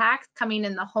greatest impacts coming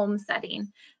in the home setting,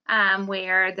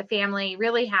 where the family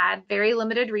really had very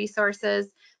limited resources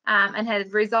and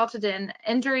had resulted in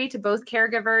injury to both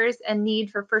caregivers and need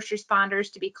for first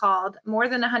responders to be called more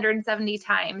than 170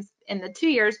 times in the 2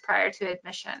 years prior to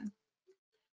admission.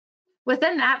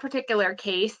 Within that particular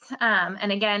case,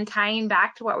 and again, tying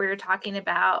back to what we were talking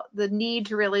about, the need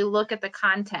to really look at the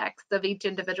context of each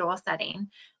individual setting.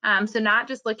 So not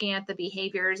just looking at the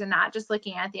behaviors and not just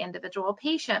looking at the individual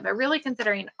patient, but really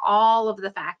considering all of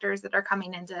the factors that are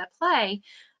coming into play.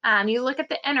 You look at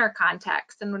the inner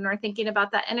context, and when we're thinking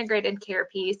about that integrated care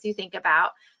piece, you think about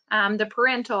the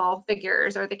parental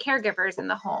figures or the caregivers in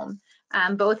the home.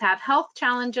 Both have health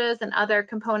challenges and other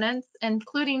components,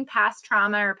 including past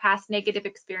trauma or past negative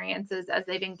experiences as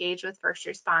they've engaged with first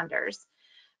responders.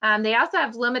 They also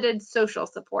have limited social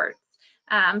supports.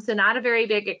 So not a very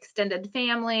big extended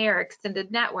family or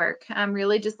extended network,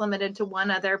 really just limited to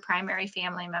one other primary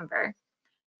family member.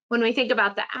 When we think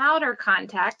about the outer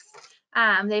context,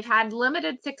 they've had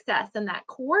limited success in that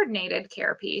coordinated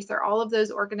care piece or all of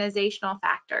those organizational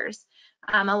factors.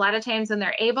 A lot of times when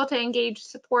they're able to engage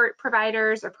support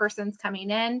providers or persons coming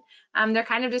in, they're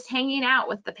kind of just hanging out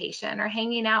with the patient or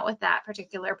hanging out with that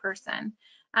particular person.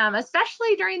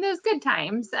 especially during those good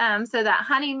times. So that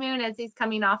honeymoon as he's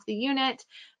coming off the unit,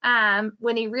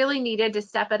 when he really needed to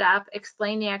step it up,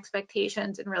 explain the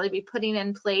expectations, and really be putting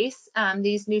in place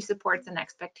these new supports and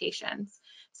expectations.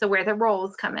 So where the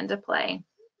roles come into play.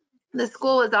 The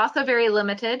school was also very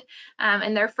limited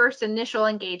in their first initial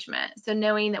engagement. So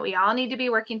knowing that we all need to be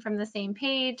working from the same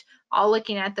page, all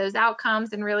looking at those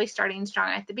outcomes and really starting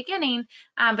strong at the beginning,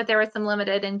 but there was some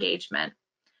limited engagement.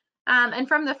 And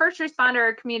from the first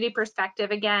responder community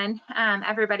perspective, again,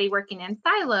 everybody working in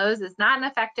silos is not an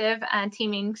effective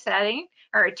teaming setting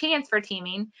or a chance for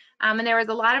teaming. And there was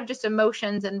a lot of just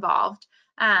emotions involved.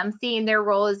 Seeing their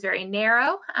role is very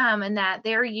narrow and that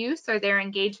their use or their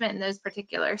engagement in those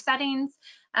particular settings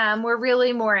were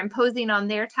really more imposing on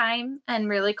their time and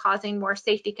really causing more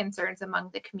safety concerns among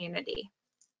the community.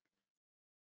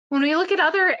 When we look at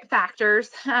other factors,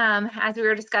 as we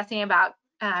were discussing about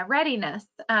readiness,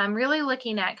 really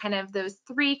looking at kind of those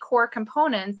 3 core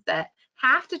components that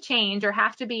have to change or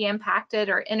have to be impacted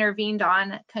or intervened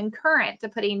on concurrent to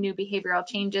putting new behavioral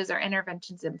changes or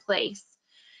interventions in place.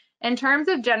 In terms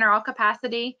of general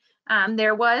capacity,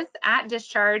 there was at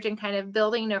discharge and kind of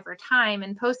building over time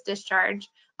and post-discharge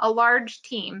a large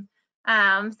team.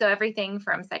 So everything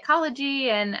from psychology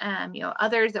and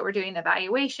others that were doing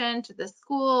evaluation to the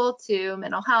school to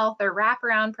mental health or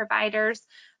wraparound providers,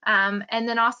 and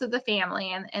then also the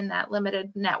family and that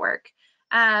limited network.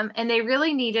 And they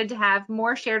really needed to have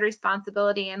more shared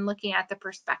responsibility in looking at the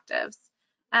perspectives.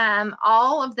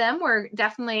 All of them were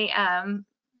definitely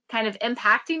kind of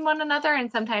impacting one another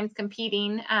and sometimes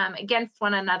competing against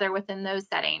one another within those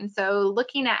settings. So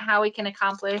looking at how we can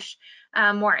accomplish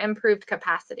more improved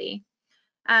capacity.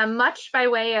 Much by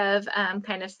way of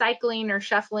kind of cycling or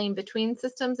shuffling between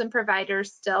systems and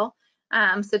providers still.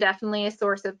 So definitely a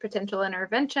source of potential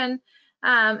intervention.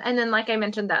 And then, like I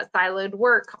mentioned, that siloed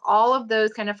work, all of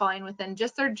those kind of falling within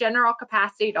just their general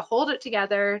capacity to hold it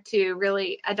together, to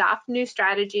really adopt new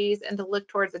strategies and to look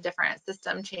towards a different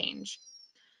system change.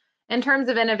 In terms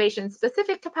of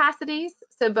innovation-specific capacities,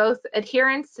 so both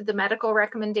adherence to the medical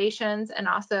recommendations and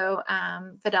also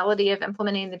fidelity of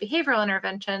implementing the behavioral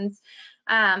interventions,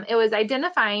 it was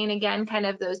identifying, again, kind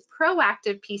of those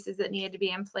proactive pieces that needed to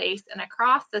be in place and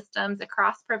across systems,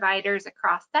 across providers,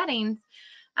 across settings,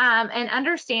 and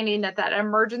understanding that that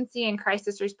emergency and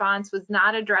crisis response was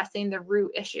not addressing the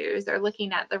root issues or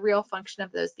looking at the real function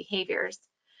of those behaviors.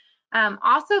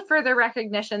 Also further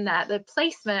recognition that the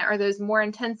placement or those more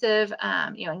intensive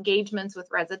engagements with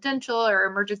residential or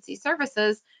emergency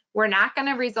services were not going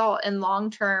to result in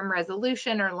long-term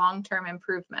resolution or long-term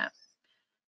improvement.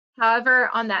 However,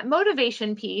 on that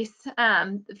motivation piece,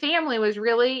 the family was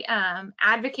really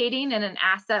advocating and an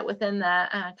asset within the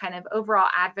kind of overall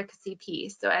advocacy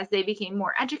piece. So as they became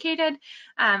more educated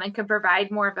and could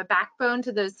provide more of a backbone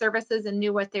to those services and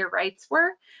knew what their rights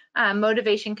were,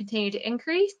 motivation continued to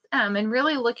increase and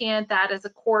really looking at that as a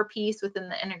core piece within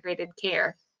the integrated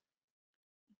care.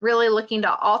 Really looking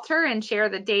to alter and share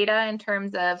the data in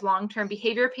terms of long-term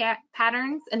behavior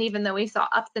patterns. And even though we saw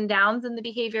ups and downs in the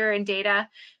behavior and data,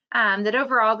 that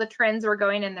overall the trends were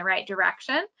going in the right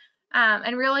direction,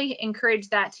 and really encourage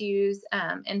that to use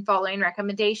in following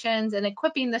recommendations and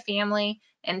equipping the family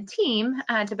and team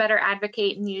to better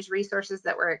advocate and use resources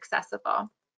that were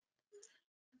accessible.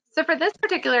 So for this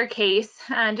particular case,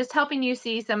 just helping you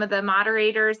see some of the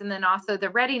moderators and then also the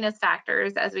readiness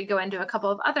factors as we go into a couple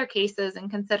of other cases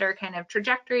and consider kind of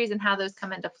trajectories and how those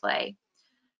come into play.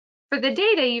 For the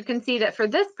data, you can see that for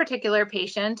this particular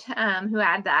patient who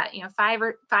had that,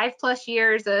 5+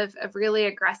 years of really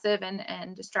aggressive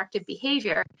and destructive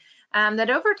behavior, that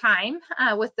over time,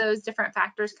 with those different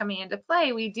factors coming into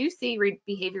play, we do see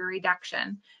behavior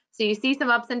reduction. So you see some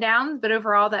ups and downs, but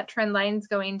overall that trend line's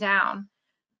going down.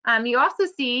 You also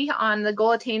see on the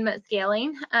goal attainment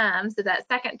scaling, so that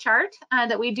second chart,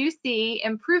 that we do see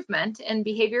improvement in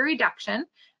behavior reduction.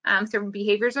 So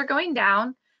behaviors are going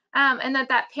down. And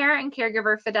that parent and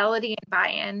caregiver fidelity and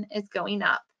buy-in is going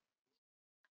up.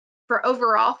 For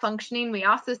overall functioning, we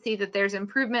also see that there's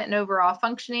improvement in overall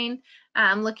functioning,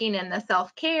 looking in the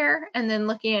self-care and then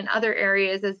looking in other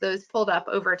areas as those pulled up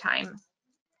over time.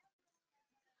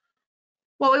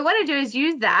 What we want to do is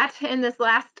use that in this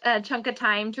last chunk of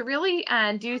time to really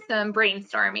do some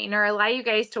brainstorming or allow you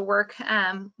guys to work.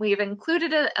 We've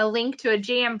included a link to a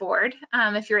Jamboard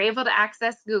if you're able to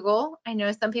access Google. I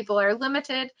know some people are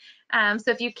limited,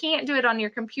 so if you can't do it on your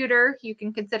computer, you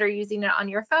can consider using it on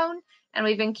your phone. And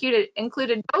we've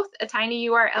included both a tiny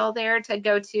URL there to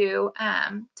go to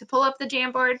pull up the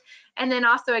Jamboard, and then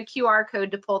also a QR code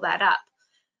to pull that up.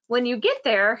 When you get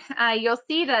there, you'll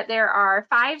see that there are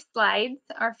 5 slides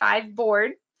or 5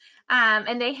 boards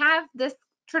And they have this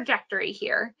trajectory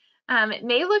here. It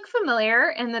may look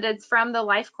familiar in that it's from the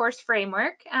life course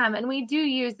framework, and we do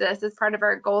use this as part of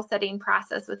our goal setting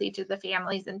process with each of the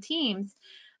families and teams.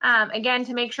 Again,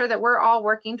 to make sure that we're all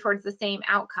working towards the same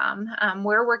outcome.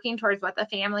 We're working towards what the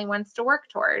family wants to work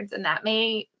towards, and that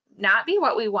may not be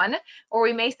what we want, or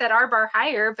we may set our bar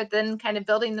higher, but then kind of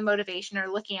building the motivation or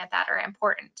looking at that are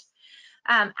important.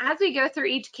 As we go through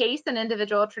each case and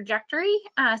individual trajectory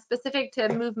specific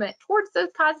to movement towards those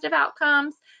positive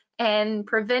outcomes and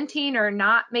preventing or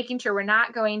not making sure we're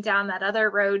not going down that other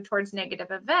road towards negative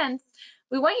events,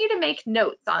 we want you to make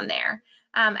notes on there.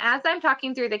 As I'm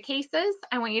talking through the cases,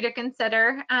 I want you to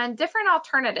consider different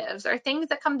alternatives or things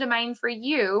that come to mind for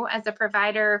you as a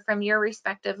provider from your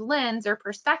respective lens or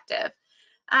perspective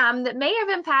that may have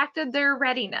impacted their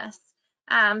readiness.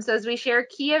 So as we share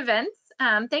key events,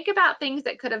 think about things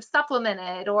that could have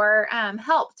supplemented or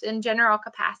helped in general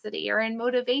capacity or in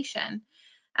motivation.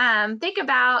 Think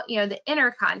about, the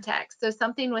inner context, so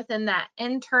something within that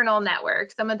internal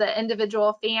network, some of the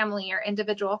individual family or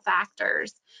individual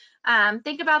factors.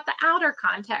 Think about the outer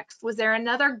context. Was there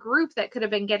another group that could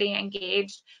have been getting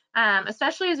engaged,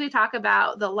 especially as we talk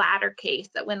about the latter case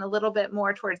that went a little bit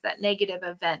more towards that negative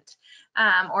event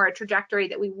or a trajectory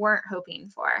that we weren't hoping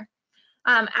for.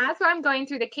 As I'm going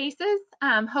through the cases,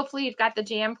 hopefully you've got the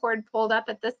Jamboard pulled up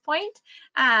at this point,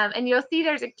 and you'll see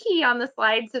there's a key on the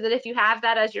slide so that if you have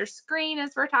that as your screen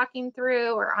as we're talking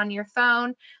through or on your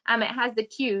phone, it has the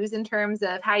cues in terms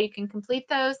of how you can complete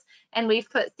those, and we've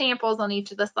put samples on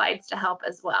each of the slides to help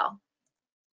as well.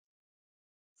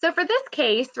 So for this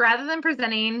case, rather than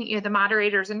presenting the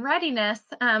moderators in readiness,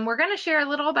 we're going to share a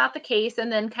little about the case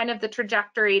and then kind of the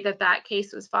trajectory that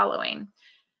case was following.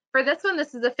 For this one,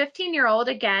 this is a 15-year-old,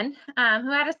 again,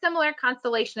 who had a similar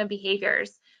constellation of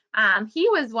behaviors. He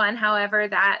was one, however,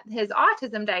 that his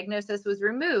autism diagnosis was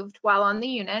removed while on the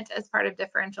unit as part of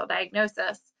differential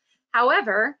diagnosis.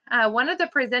 However, one of the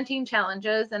presenting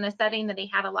challenges in a setting that he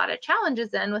had a lot of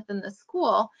challenges in within the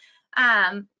school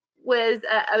was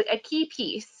a key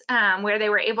piece where they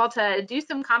were able to do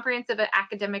some comprehensive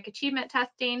academic achievement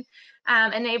testing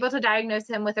and able to diagnose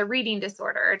him with a reading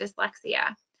disorder or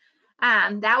dyslexia.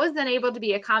 That was then able to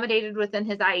be accommodated within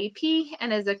his IEP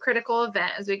and is a critical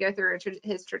event as we go through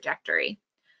his trajectory.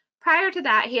 Prior to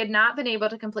that, he had not been able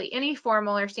to complete any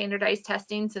formal or standardized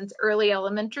testing since early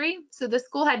elementary, so the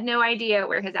school had no idea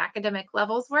where his academic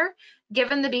levels were,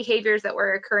 given the behaviors that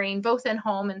were occurring both in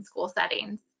home and school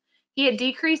settings. He had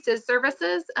decreased his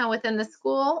services within the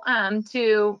school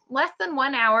to less than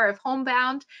 1 hour of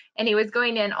homebound, and he was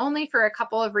going in only for a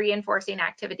couple of reinforcing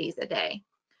activities a day.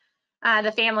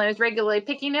 The family was regularly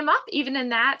picking him up even in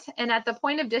that, and at the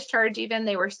point of discharge even,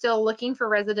 they were still looking for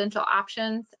residential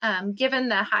options given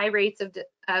the high rates of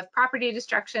property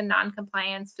destruction,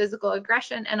 non-compliance, physical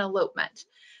aggression, and elopement,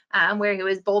 where he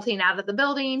was bolting out of the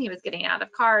building, he was getting out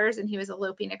of cars, and he was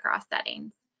eloping across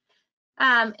settings.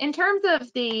 In terms of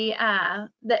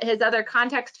his other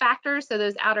context factors, so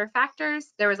those outer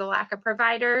factors, there was a lack of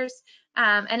providers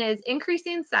and his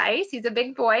increasing size, he's a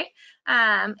big boy,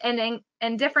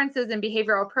 and differences in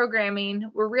behavioral programming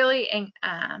were really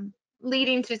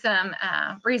leading to some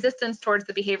resistance towards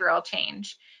the behavioral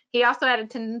change. He also had a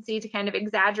tendency to kind of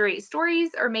exaggerate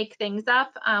stories or make things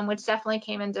up, which definitely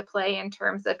came into play in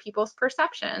terms of people's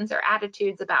perceptions or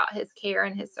attitudes about his care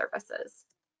and his services.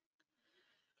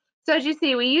 So as you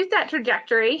see, we use that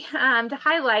trajectory to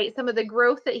highlight some of the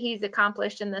growth that he's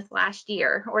accomplished in this last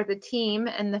year, or the team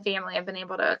and the family have been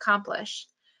able to accomplish.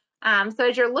 So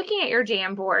as you're looking at your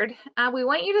Jamboard, we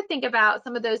want you to think about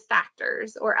some of those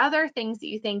factors or other things that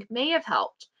you think may have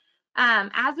helped.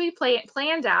 As we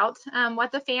planned out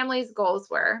what the family's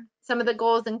goals were, some of the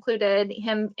goals included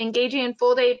him engaging in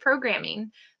full day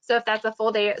programming. So if that's a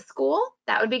full day at school,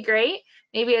 that would be great.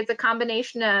 Maybe it's a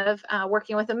combination of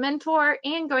working with a mentor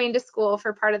and going to school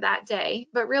for part of that day,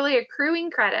 but really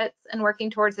accruing credits and working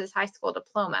towards his high school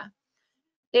diploma.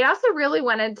 They also really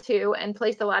wanted to and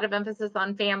placed a lot of emphasis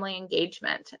on family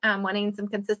engagement, wanting some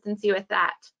consistency with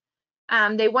that.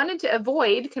 They wanted to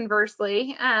avoid,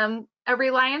 conversely, a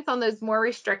reliance on those more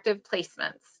restrictive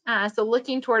placements. So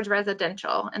looking towards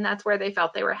residential, and that's where they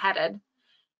felt they were headed.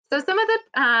 So some of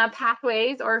the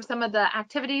pathways or some of the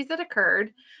activities that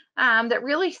occurred that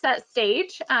really set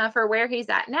stage for where he's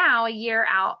at now, a year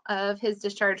out of his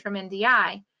discharge from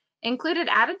NDI, included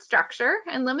added structure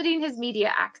and limiting his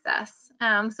media access.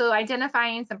 So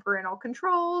identifying some parental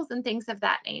controls and things of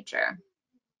that nature.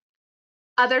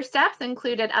 Other steps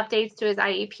included updates to his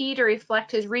IEP to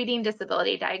reflect his reading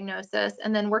disability diagnosis,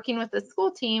 and then working with the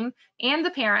school team and the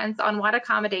parents on what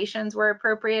accommodations were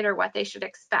appropriate or what they should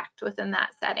expect within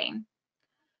that setting.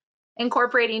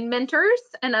 Incorporating mentors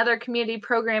and other community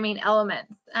programming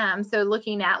elements. So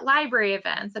looking at library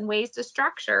events and ways to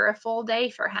structure a full day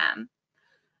for him.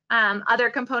 Other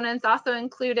components also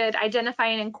included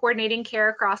identifying and coordinating care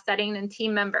across setting and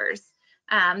team members.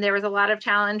 There was a lot of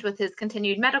challenge with his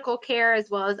continued medical care as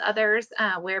well as others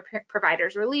where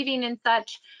providers were leaving and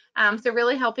such. So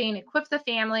really helping equip the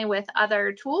family with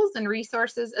other tools and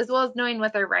resources as well as knowing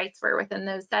what their rights were within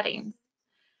those settings.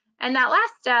 And that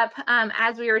last step,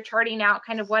 as we were charting out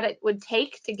kind of what it would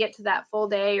take to get to that full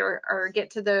day or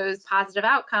get to those positive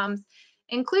outcomes,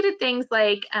 included things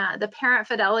like the parent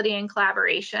fidelity and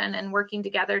collaboration and working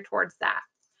together towards that.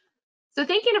 So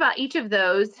thinking about each of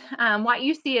those, what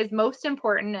you see as most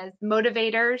important as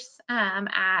motivators,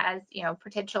 as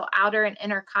potential outer and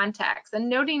inner contexts, and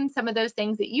noting some of those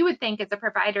things that you would think as a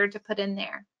provider to put in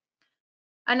there.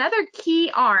 Another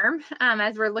key arm,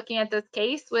 as we're looking at this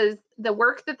case, was the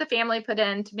work that the family put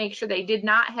in to make sure they did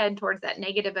not head towards that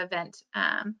negative event.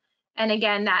 And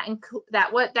again,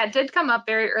 that did come up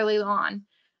very early on.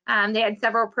 They had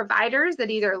several providers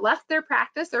that either left their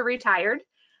practice or retired.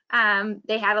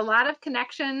 They had a lot of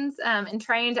connections in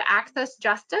trying to access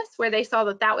justice where they saw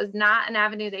that that was not an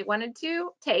avenue they wanted to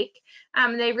take.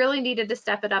 They really needed to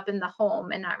step it up in the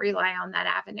home and not rely on that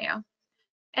avenue.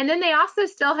 And then they also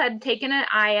still had taken an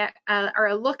eye at, or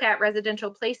a look at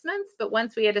residential placements, but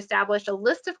once we had established a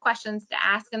list of questions to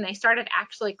ask and they started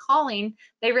actually calling,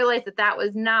 they realized that that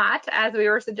was not, as we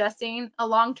were suggesting, a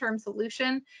long-term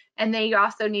solution, and they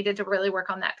also needed to really work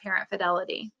on that parent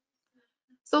fidelity.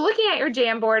 So looking at your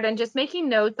Jamboard and just making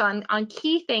notes on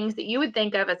key things that you would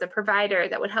think of as a provider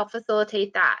that would help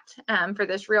facilitate that for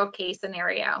this real case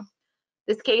scenario.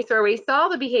 This case where we saw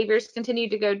the behaviors continue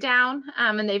to go down,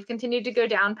 and they've continued to go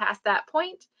down past that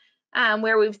point,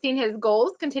 where we've seen his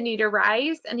goals continue to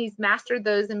rise and he's mastered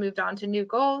those and moved on to new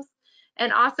goals,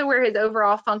 and also where his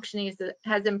overall functioning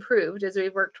has improved as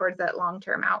we've worked towards that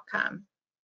long-term outcome.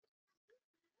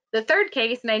 The third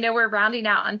case, and I know we're rounding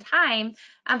out on time,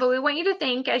 but we want you to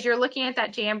think as you're looking at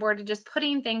that Jamboard and just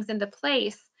putting things into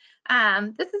place,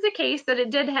 this is a case that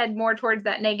it did head more towards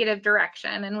that negative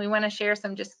direction, and we want to share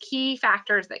some just key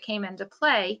factors that came into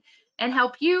play and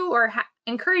help you or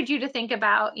encourage you to think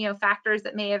about factors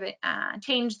that may have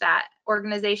changed that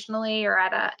organizationally or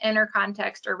at an inner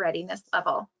context or readiness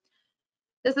level.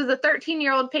 This is a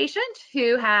 13-year-old patient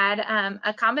who had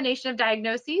a combination of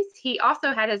diagnoses. He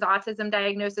also had his autism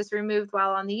diagnosis removed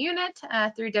while on the unit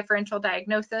through differential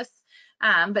diagnosis,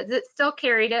 but it still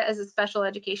carried it as a special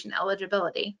education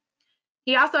eligibility.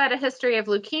 He also had a history of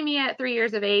leukemia at 3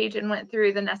 years of age and went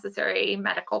through the necessary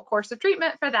medical course of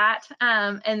treatment for that.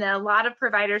 And then a lot of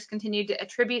providers continued to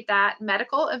attribute that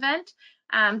medical event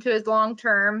to his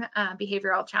long-term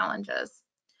behavioral challenges.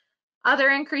 Other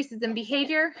increases in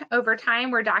behavior over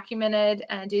time were documented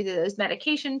due to those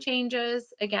medication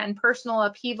changes, again, personal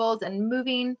upheavals and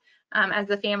moving as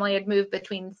the family had moved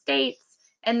between states,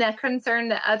 and the concern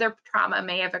that other trauma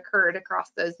may have occurred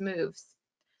across those moves.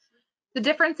 The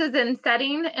differences in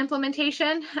setting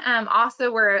implementation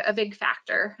also were a big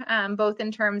factor, both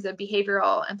in terms of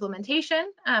behavioral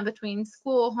implementation between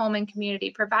school, home, and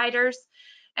community providers,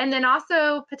 and then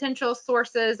also potential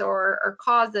sources or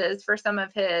causes for some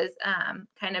of his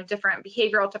kind of different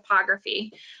behavioral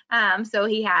topography. So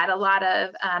he had a lot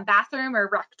of bathroom or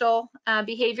rectal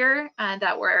behavior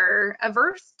that were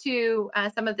averse to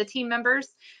some of the team members.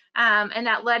 And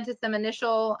that led to some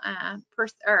initial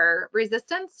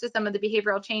resistance to some of the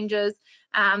behavioral changes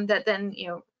that then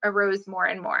arose more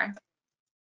and more.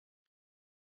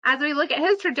 As we look at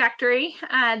his trajectory,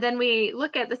 then we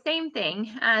look at the same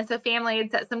thing. So family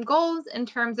had set some goals in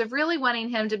terms of really wanting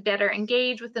him to better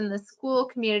engage within the school,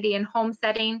 community, and home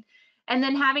setting, and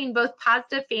then having both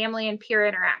positive family and peer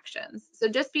interactions. So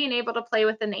just being able to play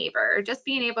with a neighbor, or just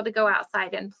being able to go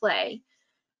outside and play.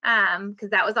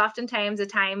 Because that was oftentimes a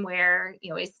time where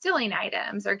he's stealing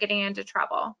items or getting into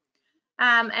trouble.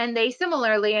 And they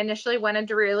similarly initially wanted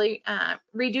to really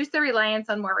reduce the reliance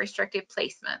on more restrictive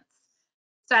placements.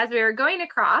 So as we were going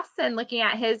across and looking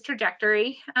at his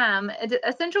trajectory,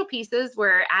 essential pieces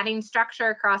were adding structure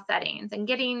across settings and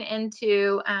getting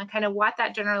into kind of what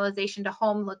that generalization to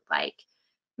home looked like,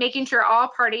 making sure all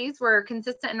parties were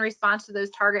consistent in response to those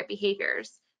target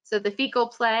behaviors. So the fecal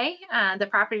play, the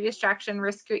property destruction,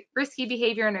 risky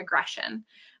behavior, and aggression.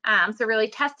 So really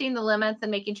testing the limits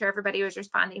and making sure everybody was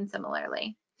responding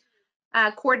similarly.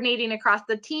 Coordinating across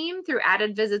the team through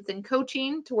added visits and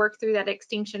coaching to work through that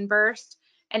extinction burst.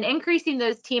 and increasing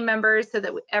those team members so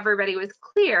that everybody was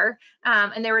clear,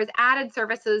 and there was added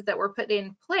services that were put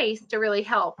in place to really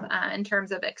help in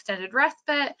terms of extended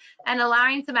respite and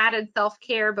allowing some added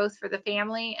self-care both for the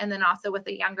family and then also with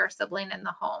a younger sibling in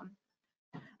the home.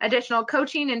 Additional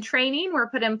coaching and training were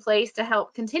put in place to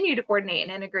help continue to coordinate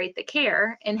and integrate the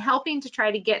care and helping to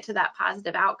try to get to that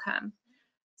positive outcome.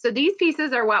 So these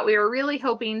pieces are what we were really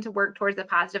hoping to work towards a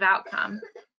positive outcome.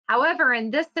 However,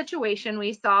 in this situation,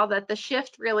 we saw that the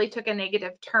shift really took a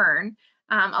negative turn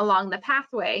along the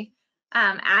pathway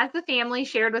as the family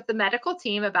shared with the medical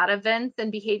team about events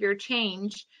and behavior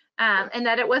change and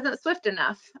that it wasn't swift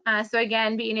enough. So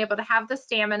again, being able to have the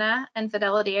stamina and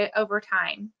fidelity over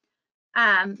time.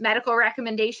 Medical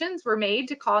recommendations were made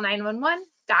to call 911,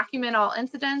 document all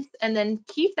incidents, and then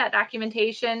keep that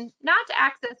documentation, not to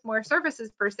access more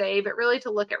services per se, but really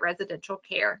to look at residential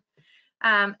care.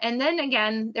 And then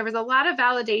again, there was a lot of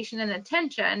validation and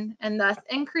attention and thus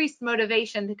increased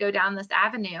motivation to go down this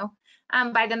avenue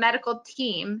by the medical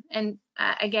team. And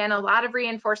again, a lot of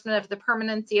reinforcement of the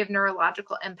permanency of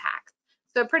neurological impacts.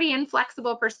 So a pretty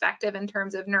inflexible perspective in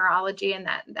terms of neurology and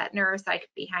that neuropsych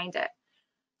behind it.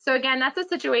 So again, that's a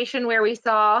situation where we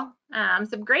saw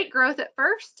some great growth at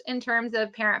first in terms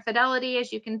of parent fidelity,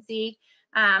 as you can see.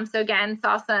 So again,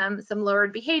 saw some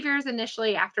lowered behaviors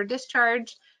initially after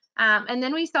discharge. And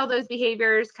then we saw those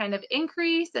behaviors kind of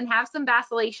increase and have some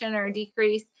vacillation or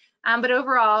decrease, but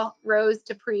overall rose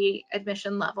to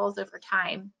pre-admission levels over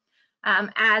time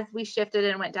as we shifted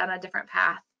and went down a different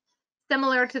path.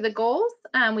 Similar to the goals,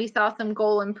 we saw some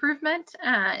goal improvement,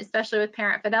 especially with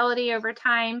parent fidelity over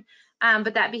time,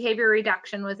 but that behavior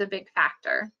reduction was a big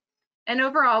factor. And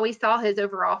overall, we saw his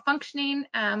overall functioning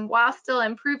while still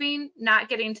improving, not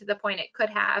getting to the point it could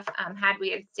have had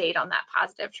we had stayed on that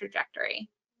positive trajectory.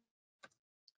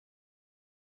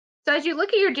 So as you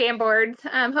look at your Jamboards,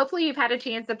 hopefully you've had a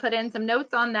chance to put in some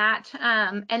notes on that.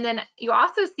 And then you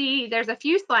also see there's a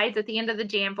few slides at the end of the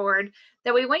Jamboard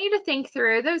that we want you to think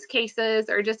through those cases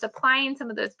or just applying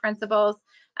some of those principles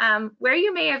where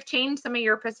you may have changed some of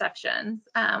your perceptions,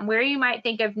 where you might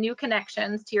think of new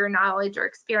connections to your knowledge or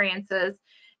experiences.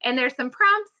 And there's some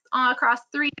prompts across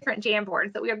 3 different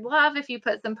Jamboards that we would love if you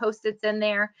put some Post-its in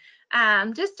there.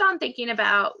 Just on thinking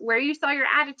about where you saw your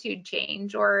attitude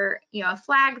change or, a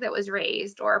flag that was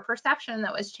raised or a perception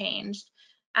that was changed.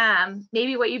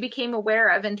 Maybe what you became aware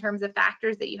of in terms of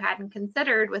factors that you hadn't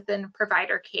considered within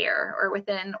provider care or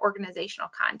within organizational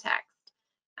context.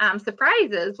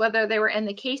 Surprises, whether they were in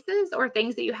the cases or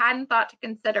things that you hadn't thought to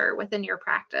consider within your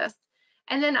practice.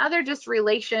 And then other just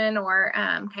relation or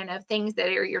kind of things that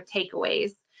are your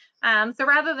takeaways. So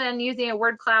rather than using a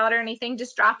word cloud or anything,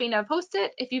 just dropping a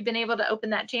Post-it if you've been able to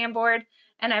open that Jamboard.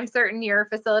 And I'm certain your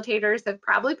facilitators have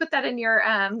probably put that in your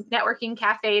networking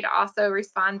cafe to also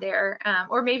respond there.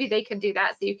 Or maybe they could do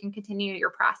that so you can continue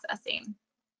your processing.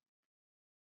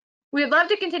 We'd love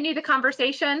to continue the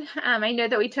conversation. I know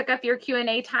that we took up your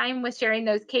Q&A time with sharing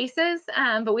those cases,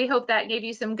 but we hope that gave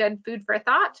you some good food for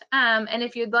thought. And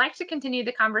if you'd like to continue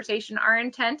the conversation, our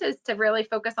intent is to really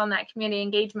focus on that community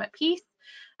engagement piece.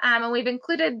 And we've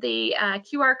included the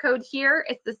QR code here.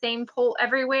 It's the same poll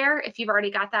everywhere if you've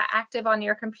already got that active on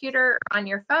your computer or on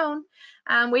your phone,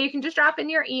 where you can just drop in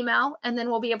your email and then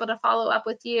we'll be able to follow up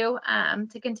with you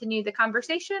to continue the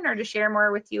conversation or to share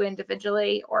more with you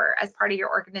individually or as part of your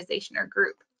organization or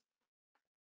group.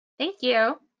 Thank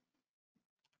you.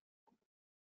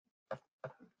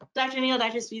 Dr. Neal,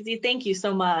 Dr. Sweezy, thank you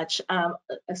so much.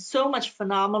 So much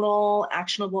phenomenal,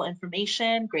 actionable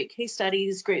information, great case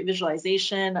studies, great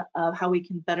visualization of how we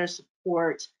can better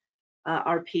support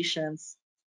our patients.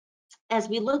 As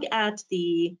we look at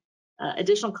the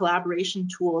additional collaboration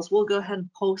tools, we'll go ahead and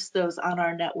post those on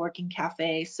our networking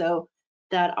cafe so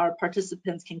that our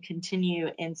participants can continue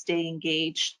and stay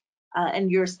engaged.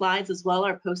 And your slides as well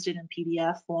are posted in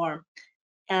PDF form.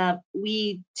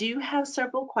 We do have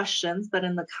several questions, but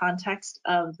in the context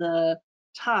of the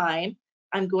time,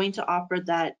 I'm going to offer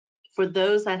that for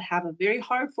those that have a very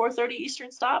hard 4:30 Eastern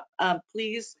stop,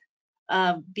 please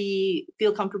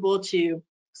feel comfortable to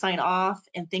sign off.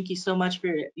 And thank you so much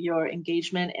for your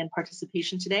engagement and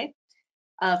participation today.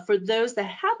 For those that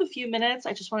have a few minutes,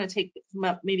 I just want to take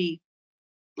maybe,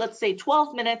 let's say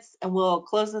 12 minutes, and we'll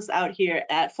close this out here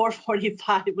at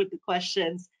 4:45 with the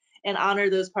questions and honor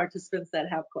those participants that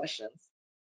have questions.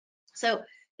 So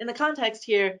in the context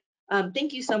here,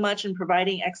 thank you so much in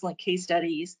providing excellent case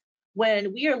studies.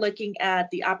 When we are looking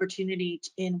at the opportunity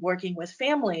in working with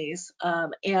families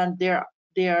and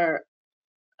their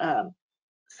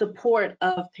support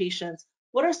of patients,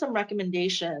 what are some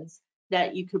recommendations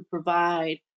that you could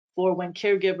provide for when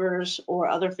caregivers or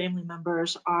other family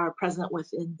members are present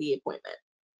within the appointment.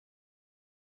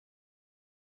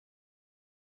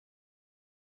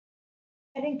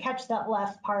 I didn't catch that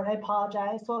last part. I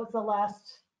apologize. What was the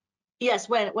last? Yes,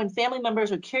 when family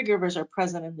members or caregivers are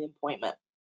present in the appointment.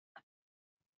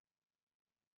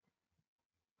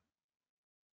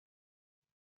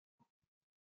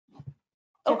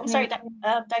 Oh, I'm sorry,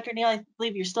 Dr. Neal, I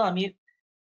believe you're still on mute.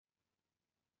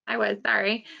 I was,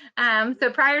 sorry.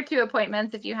 So prior to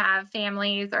appointments, if you have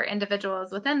families or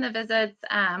individuals within the visits,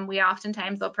 we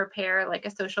oftentimes will prepare like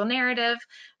a social narrative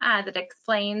that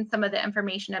explains some of the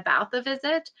information about the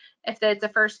visit. If it's a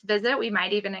first visit, we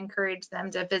might even encourage them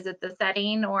to visit the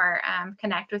setting or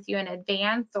connect with you in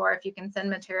advance, or if you can send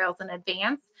materials in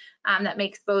advance, that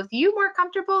makes both you more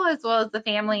comfortable as well as the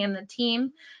family and the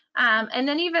team. And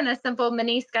then even a simple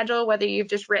mini schedule, whether you've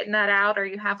just written that out or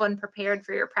you have one prepared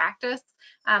for your practice,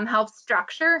 helps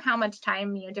structure how much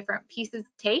time different pieces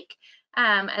take,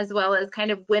 as well as kind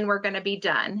of when we're going to be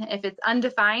done. If it's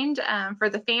undefined for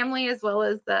the family as well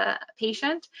as the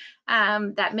patient,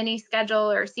 that mini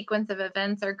schedule or sequence of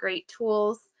events are great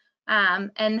tools.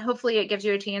 And hopefully it gives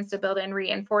you a chance to build in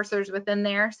reinforcers within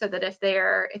there, so that if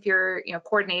you're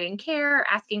coordinating care,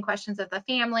 asking questions of the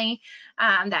family,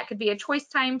 that could be a choice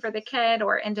time for the kid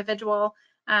or individual,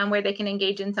 where they can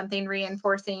engage in something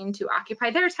reinforcing to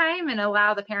occupy their time and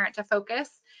allow the parent to focus.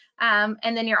 And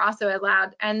then you're also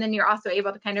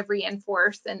able to kind of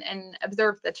reinforce and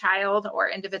observe the child or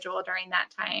individual during that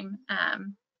time.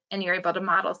 And you're able to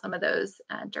model some of those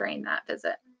during that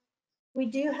visit. We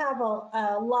do have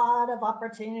a lot of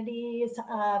opportunities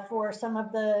for some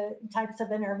of the types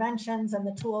of interventions and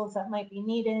the tools that might be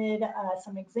needed,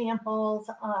 some examples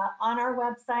on our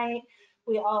website.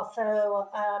 We also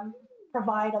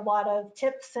provide a lot of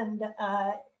tips and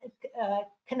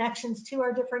connections to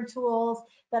our different tools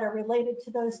that are related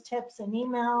to those tips and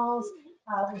emails.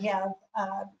 We have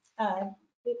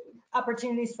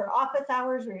opportunities for office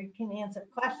hours where you can answer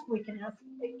questions. We can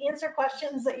answer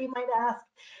questions that you might ask.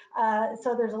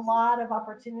 So there's a lot of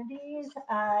opportunities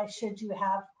should you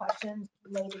have questions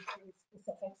related to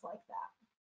specifics like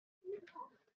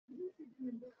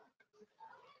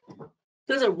that.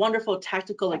 Those are wonderful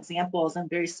tactical examples and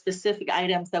very specific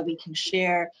items that we can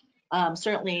share,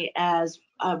 certainly as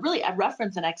really a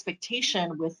reference and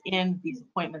expectation within these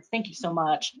appointments. Thank you so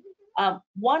much.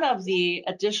 One of the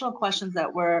additional questions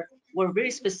that were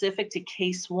very specific to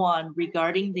case one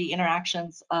regarding the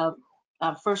interactions of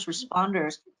first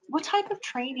responders. What type of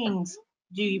trainings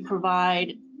do you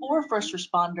provide for first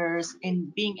responders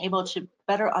in being able to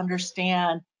better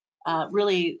understand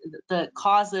really the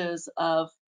causes of,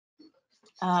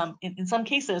 in some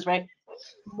cases, right,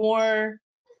 more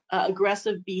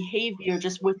aggressive behavior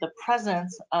just with the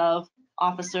presence of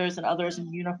officers and others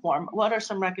in uniform? What are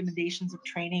some recommendations of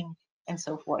training and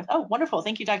so forth? Oh, wonderful.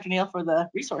 Thank you, Dr. Neal, for the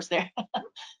resource there.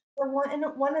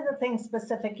 One of the things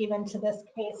specific even to this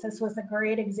case, this was a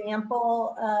great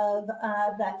example of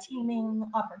that teaming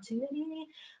opportunity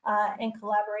and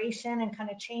collaboration and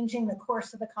kind of changing the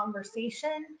course of the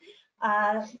conversation.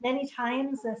 Many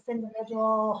times this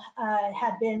individual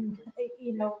had been,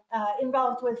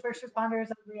 involved with first responders,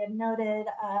 as we had noted,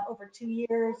 over 2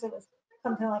 years. It was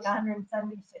something like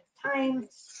 176 times.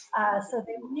 So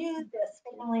they knew this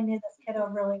family, knew this kiddo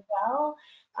really well.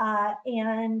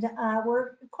 And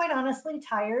were quite honestly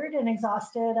tired and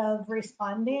exhausted of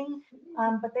responding,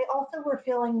 but they also were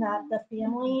feeling that the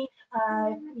family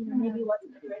maybe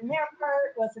wasn't doing their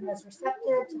part, wasn't as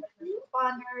receptive to the first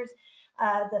responders.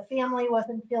 The family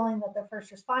wasn't feeling that the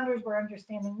first responders were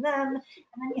understanding them. And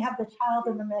then you have the child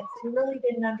in the mix who really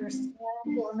didn't understand,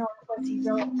 or nor was he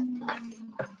really thought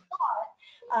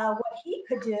what he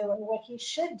could do or what he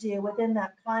should do within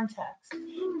that context.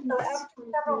 So after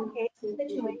several case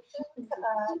situations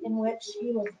in which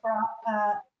he was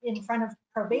brought in front of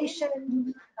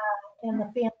probation, and the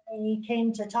family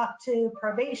came to talk to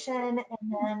probation,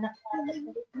 and then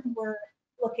the were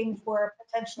looking for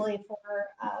potentially for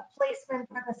placement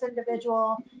for this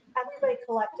individual. Everybody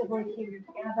collectively came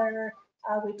together.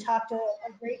 We talked a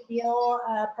great deal,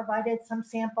 provided some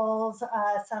samples,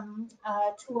 some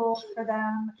tools for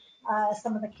them,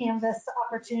 some of the Canvas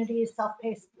opportunities,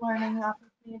 self-paced learning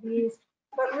opportunities.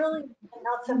 But really, the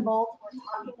nuts and bolts, we're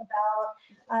talking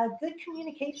about good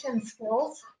communication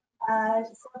skills,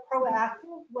 some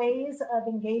proactive ways of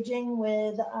engaging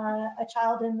with a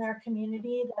child in their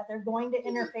community that they're going to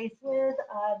interface with.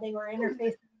 They were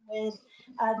interfacing with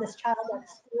this child at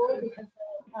school because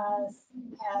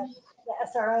the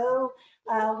SRO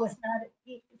was not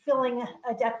feeling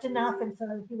adept enough, and so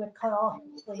he would call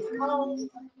his police colleagues,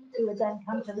 who would then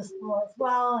come to the school as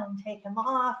well and take him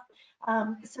off.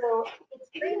 So it's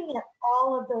training at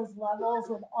all of those levels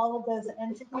with all of those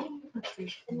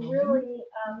entities, and really,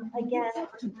 again,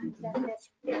 it's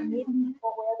meeting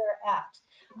people where they're at.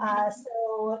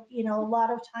 So, you know, a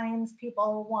lot of times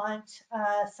people want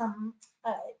some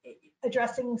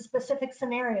addressing specific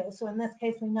scenarios. So in this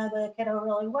case, we know the kiddo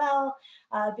really well,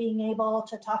 being able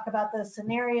to talk about those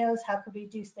scenarios, how could we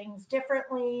do things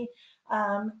differently,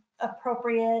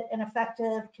 appropriate and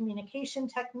effective communication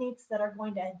techniques that are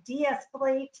going to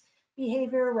de-escalate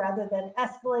behavior rather than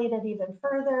escalate it even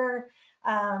further.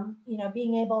 You know,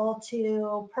 being able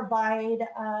to provide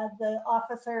the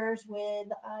officers with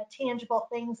tangible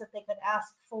things that they could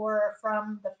ask for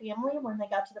from the family when they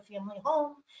got to the family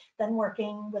home, then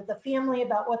working with the family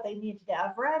about what they needed to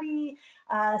have ready.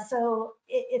 So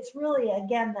it's really,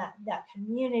 again, that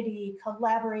community,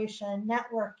 collaboration,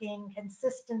 networking,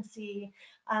 consistency,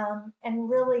 and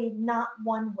really not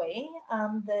one way.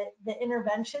 The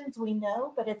interventions we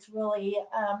know, but it's really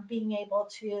being able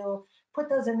to put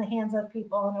those in the hands of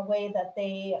people in a way that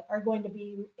they are going to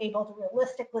be able to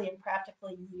realistically and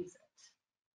practically use it.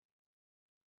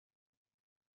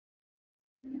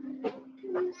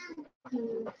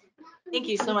 Thank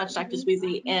you so much, Dr.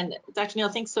 Sweezy. And Dr. Neal,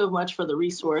 thanks so much for the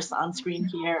resource on screen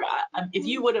here. If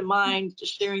you wouldn't mind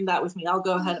just sharing that with me, I'll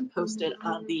go ahead and post it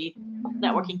on the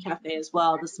networking cafe as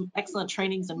well. There's some excellent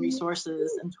trainings and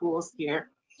resources and tools here.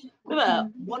 We have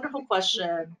a wonderful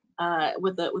question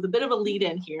with a bit of a lead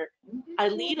in here. I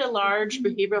lead a large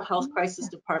behavioral health crisis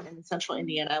department in central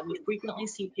Indiana, and we frequently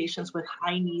see patients with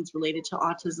high needs related to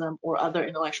autism or other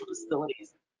intellectual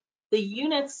disabilities. The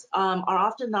units are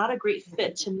often not a great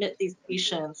fit to admit these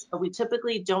patients, but we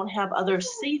typically don't have other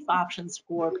safe options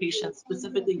for patients,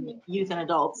 specifically youth and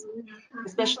adults,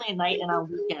 especially at night and on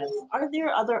weekends. Are there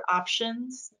other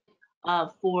options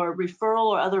for referral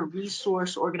or other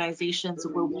resource organizations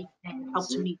where we can help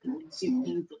to meet the acute needs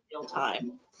in real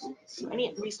time?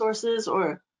 Any resources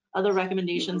or other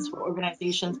recommendations for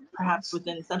organizations, perhaps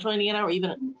within central Indiana or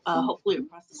even hopefully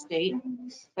across the state,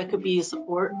 that could be a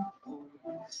support?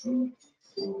 I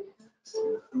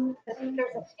think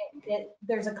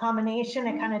there's a combination.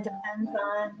 It kind of depends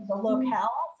on the locale.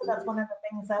 So that's one of the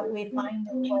things that we find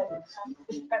that what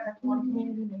is present in one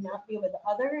community may not be with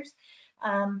others.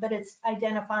 But it's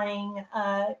identifying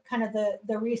kind of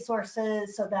the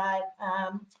resources so that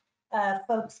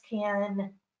folks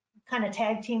can kind of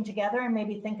tag team together and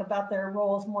maybe think about their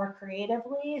roles more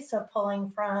creatively. So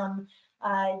pulling from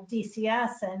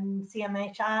DCS and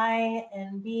CMHI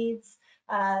and BEADS,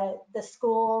 the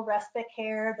school, respite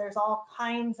care, there's all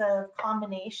kinds of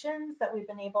combinations that we've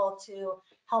been able to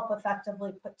help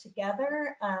effectively put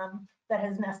together that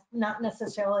has not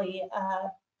necessarily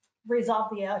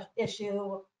resolved the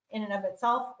issue in and of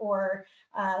itself, or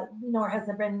nor has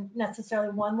there been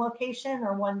necessarily one location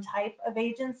or one type of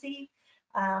agency.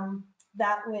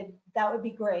 That would be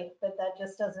great, but that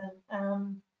just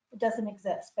doesn't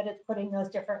exist. But it's putting those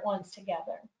different ones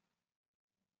together.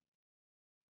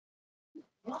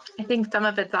 I think some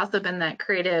of it's also been that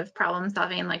creative problem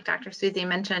solving, like Dr. Sweezy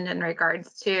mentioned, in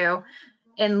regards to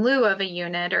in lieu of a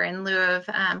unit or in lieu of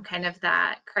kind of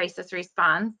that crisis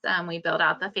response, we build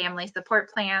out the family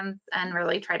support plans and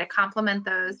really try to complement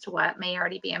those to what may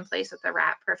already be in place with the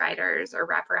WRAP providers or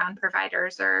wraparound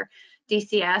providers or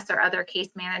DCS or other case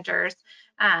managers,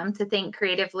 to think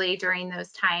creatively during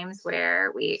those times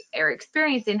where we are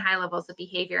experiencing high levels of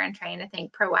behavior and trying to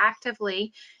think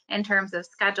proactively in terms of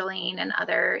scheduling and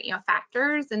other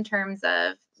factors in terms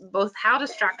of both how to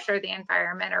structure the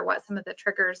environment or what some of the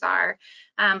triggers are,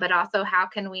 but also how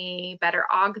can we better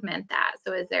augment that.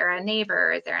 So is there a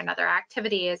neighbor? Is there another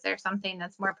activity? Is there something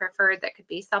that's more preferred that could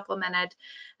be supplemented?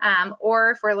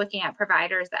 Or if we're looking at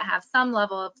providers that have some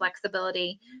level of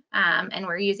flexibility and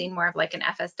we're using more of like an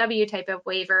FSW type of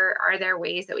waiver, are there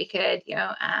ways that we could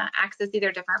access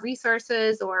either different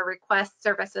resources or request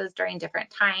services during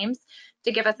different times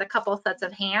to give us a couple sets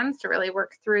of hands to really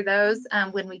work through those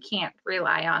when we can't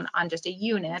rely on just a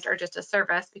unit or just a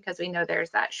service, because we know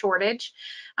there's that shortage.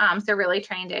 So really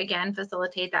trying to, again,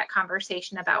 facilitate that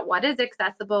conversation about what is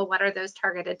accessible, what are those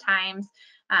targeted times,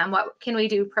 What can we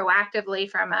do proactively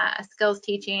from a skills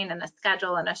teaching and a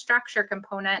schedule and a structure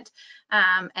component,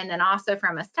 and then also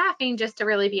from a staffing, just to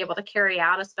really be able to carry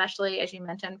out, especially as you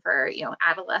mentioned for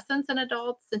adolescents and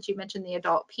adults, since you mentioned the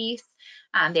adult piece.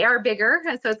 They are bigger,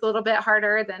 so it's a little bit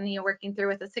harder than working through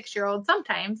with a 6-year-old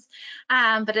sometimes.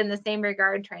 But in the same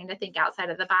regard, trying to think outside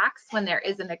of the box when there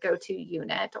isn't a go-to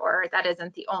unit or that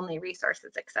isn't the only resource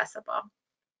that's accessible.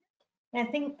 I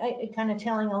think kind of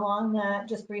tailing along that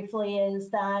just briefly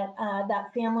is that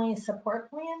that family support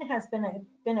plan has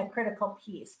been a critical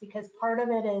piece, because part of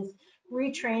it is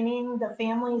retraining the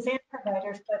families and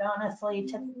providers, but honestly,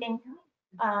 to think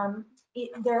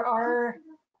there are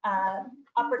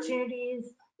opportunities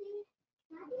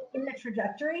in the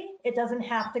trajectory. It doesn't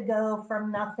have to go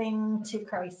from nothing to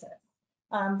crisis.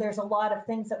 There's a lot of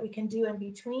things that we can do in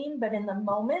between, but in the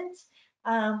moment,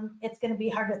 it's going to be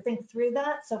hard to think through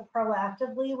that. So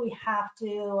proactively, we have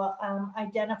to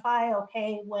identify,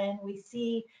 okay, when we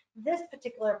see this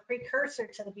particular precursor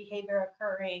to the behavior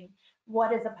occurring,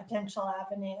 what is a potential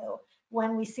avenue?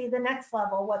 When we see the next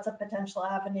level, what's a potential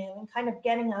avenue? And kind of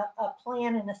getting a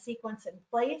plan and a sequence in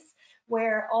place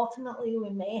where ultimately we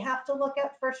may have to look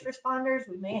at first responders,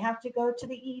 we may have to go to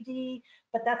the ED,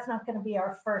 but that's not going to be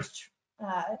our first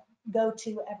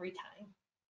go-to every time.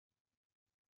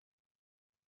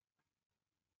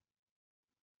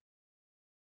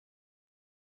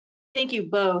 Thank you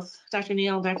both, Dr.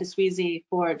 Neal and Dr. Sweezy,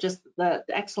 for just the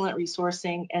excellent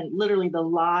resourcing and literally the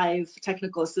live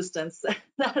technical assistance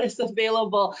that is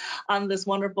available on this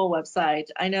wonderful website.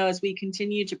 I know as we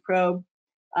continue to probe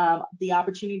the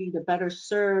opportunity to better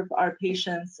serve our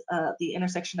patients, the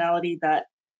intersectionality that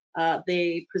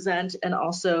they present, and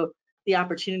also the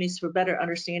opportunities for better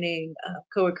understanding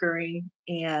co-occurring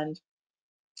and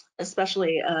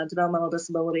especially developmental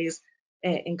disabilities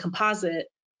in composite.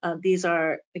 These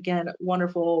are, again,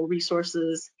 wonderful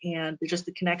resources, and just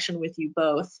the connection with you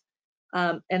both.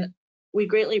 And we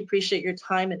greatly appreciate your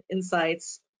time and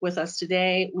insights with us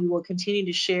today. We will continue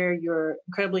to share your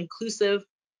incredibly inclusive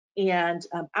and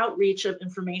outreach of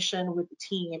information with the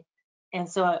team. And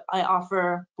so I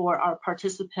offer for our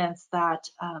participants that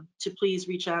to please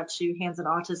reach out to Hands on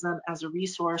Autism as a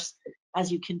resource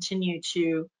as you continue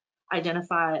to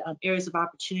identify areas of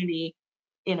opportunity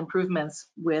and improvements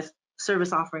with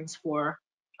service offerings for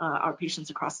our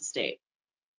patients across the state.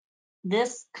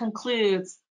 This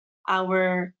concludes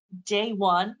our day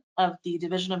 1 of the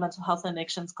Division of Mental Health and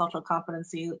Addictions Cultural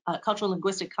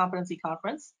Linguistic Competency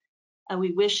Conference.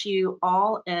 We wish you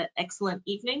all an excellent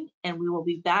evening, and we will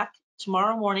be back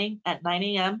tomorrow morning at 9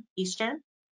 a.m. Eastern.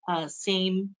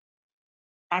 Same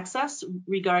access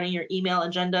regarding your email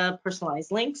agenda,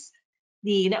 personalized links.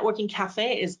 The networking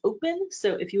cafe is open,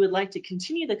 so if you would like to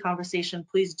continue the conversation,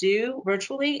 please do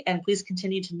virtually, and please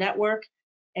continue to network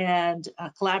and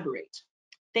collaborate.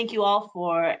 Thank you all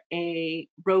for a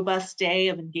robust day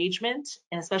of engagement,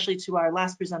 and especially to our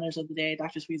last presenters of the day,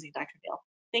 Dr. Sweezy and Dr. Neal.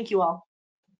 Thank you all.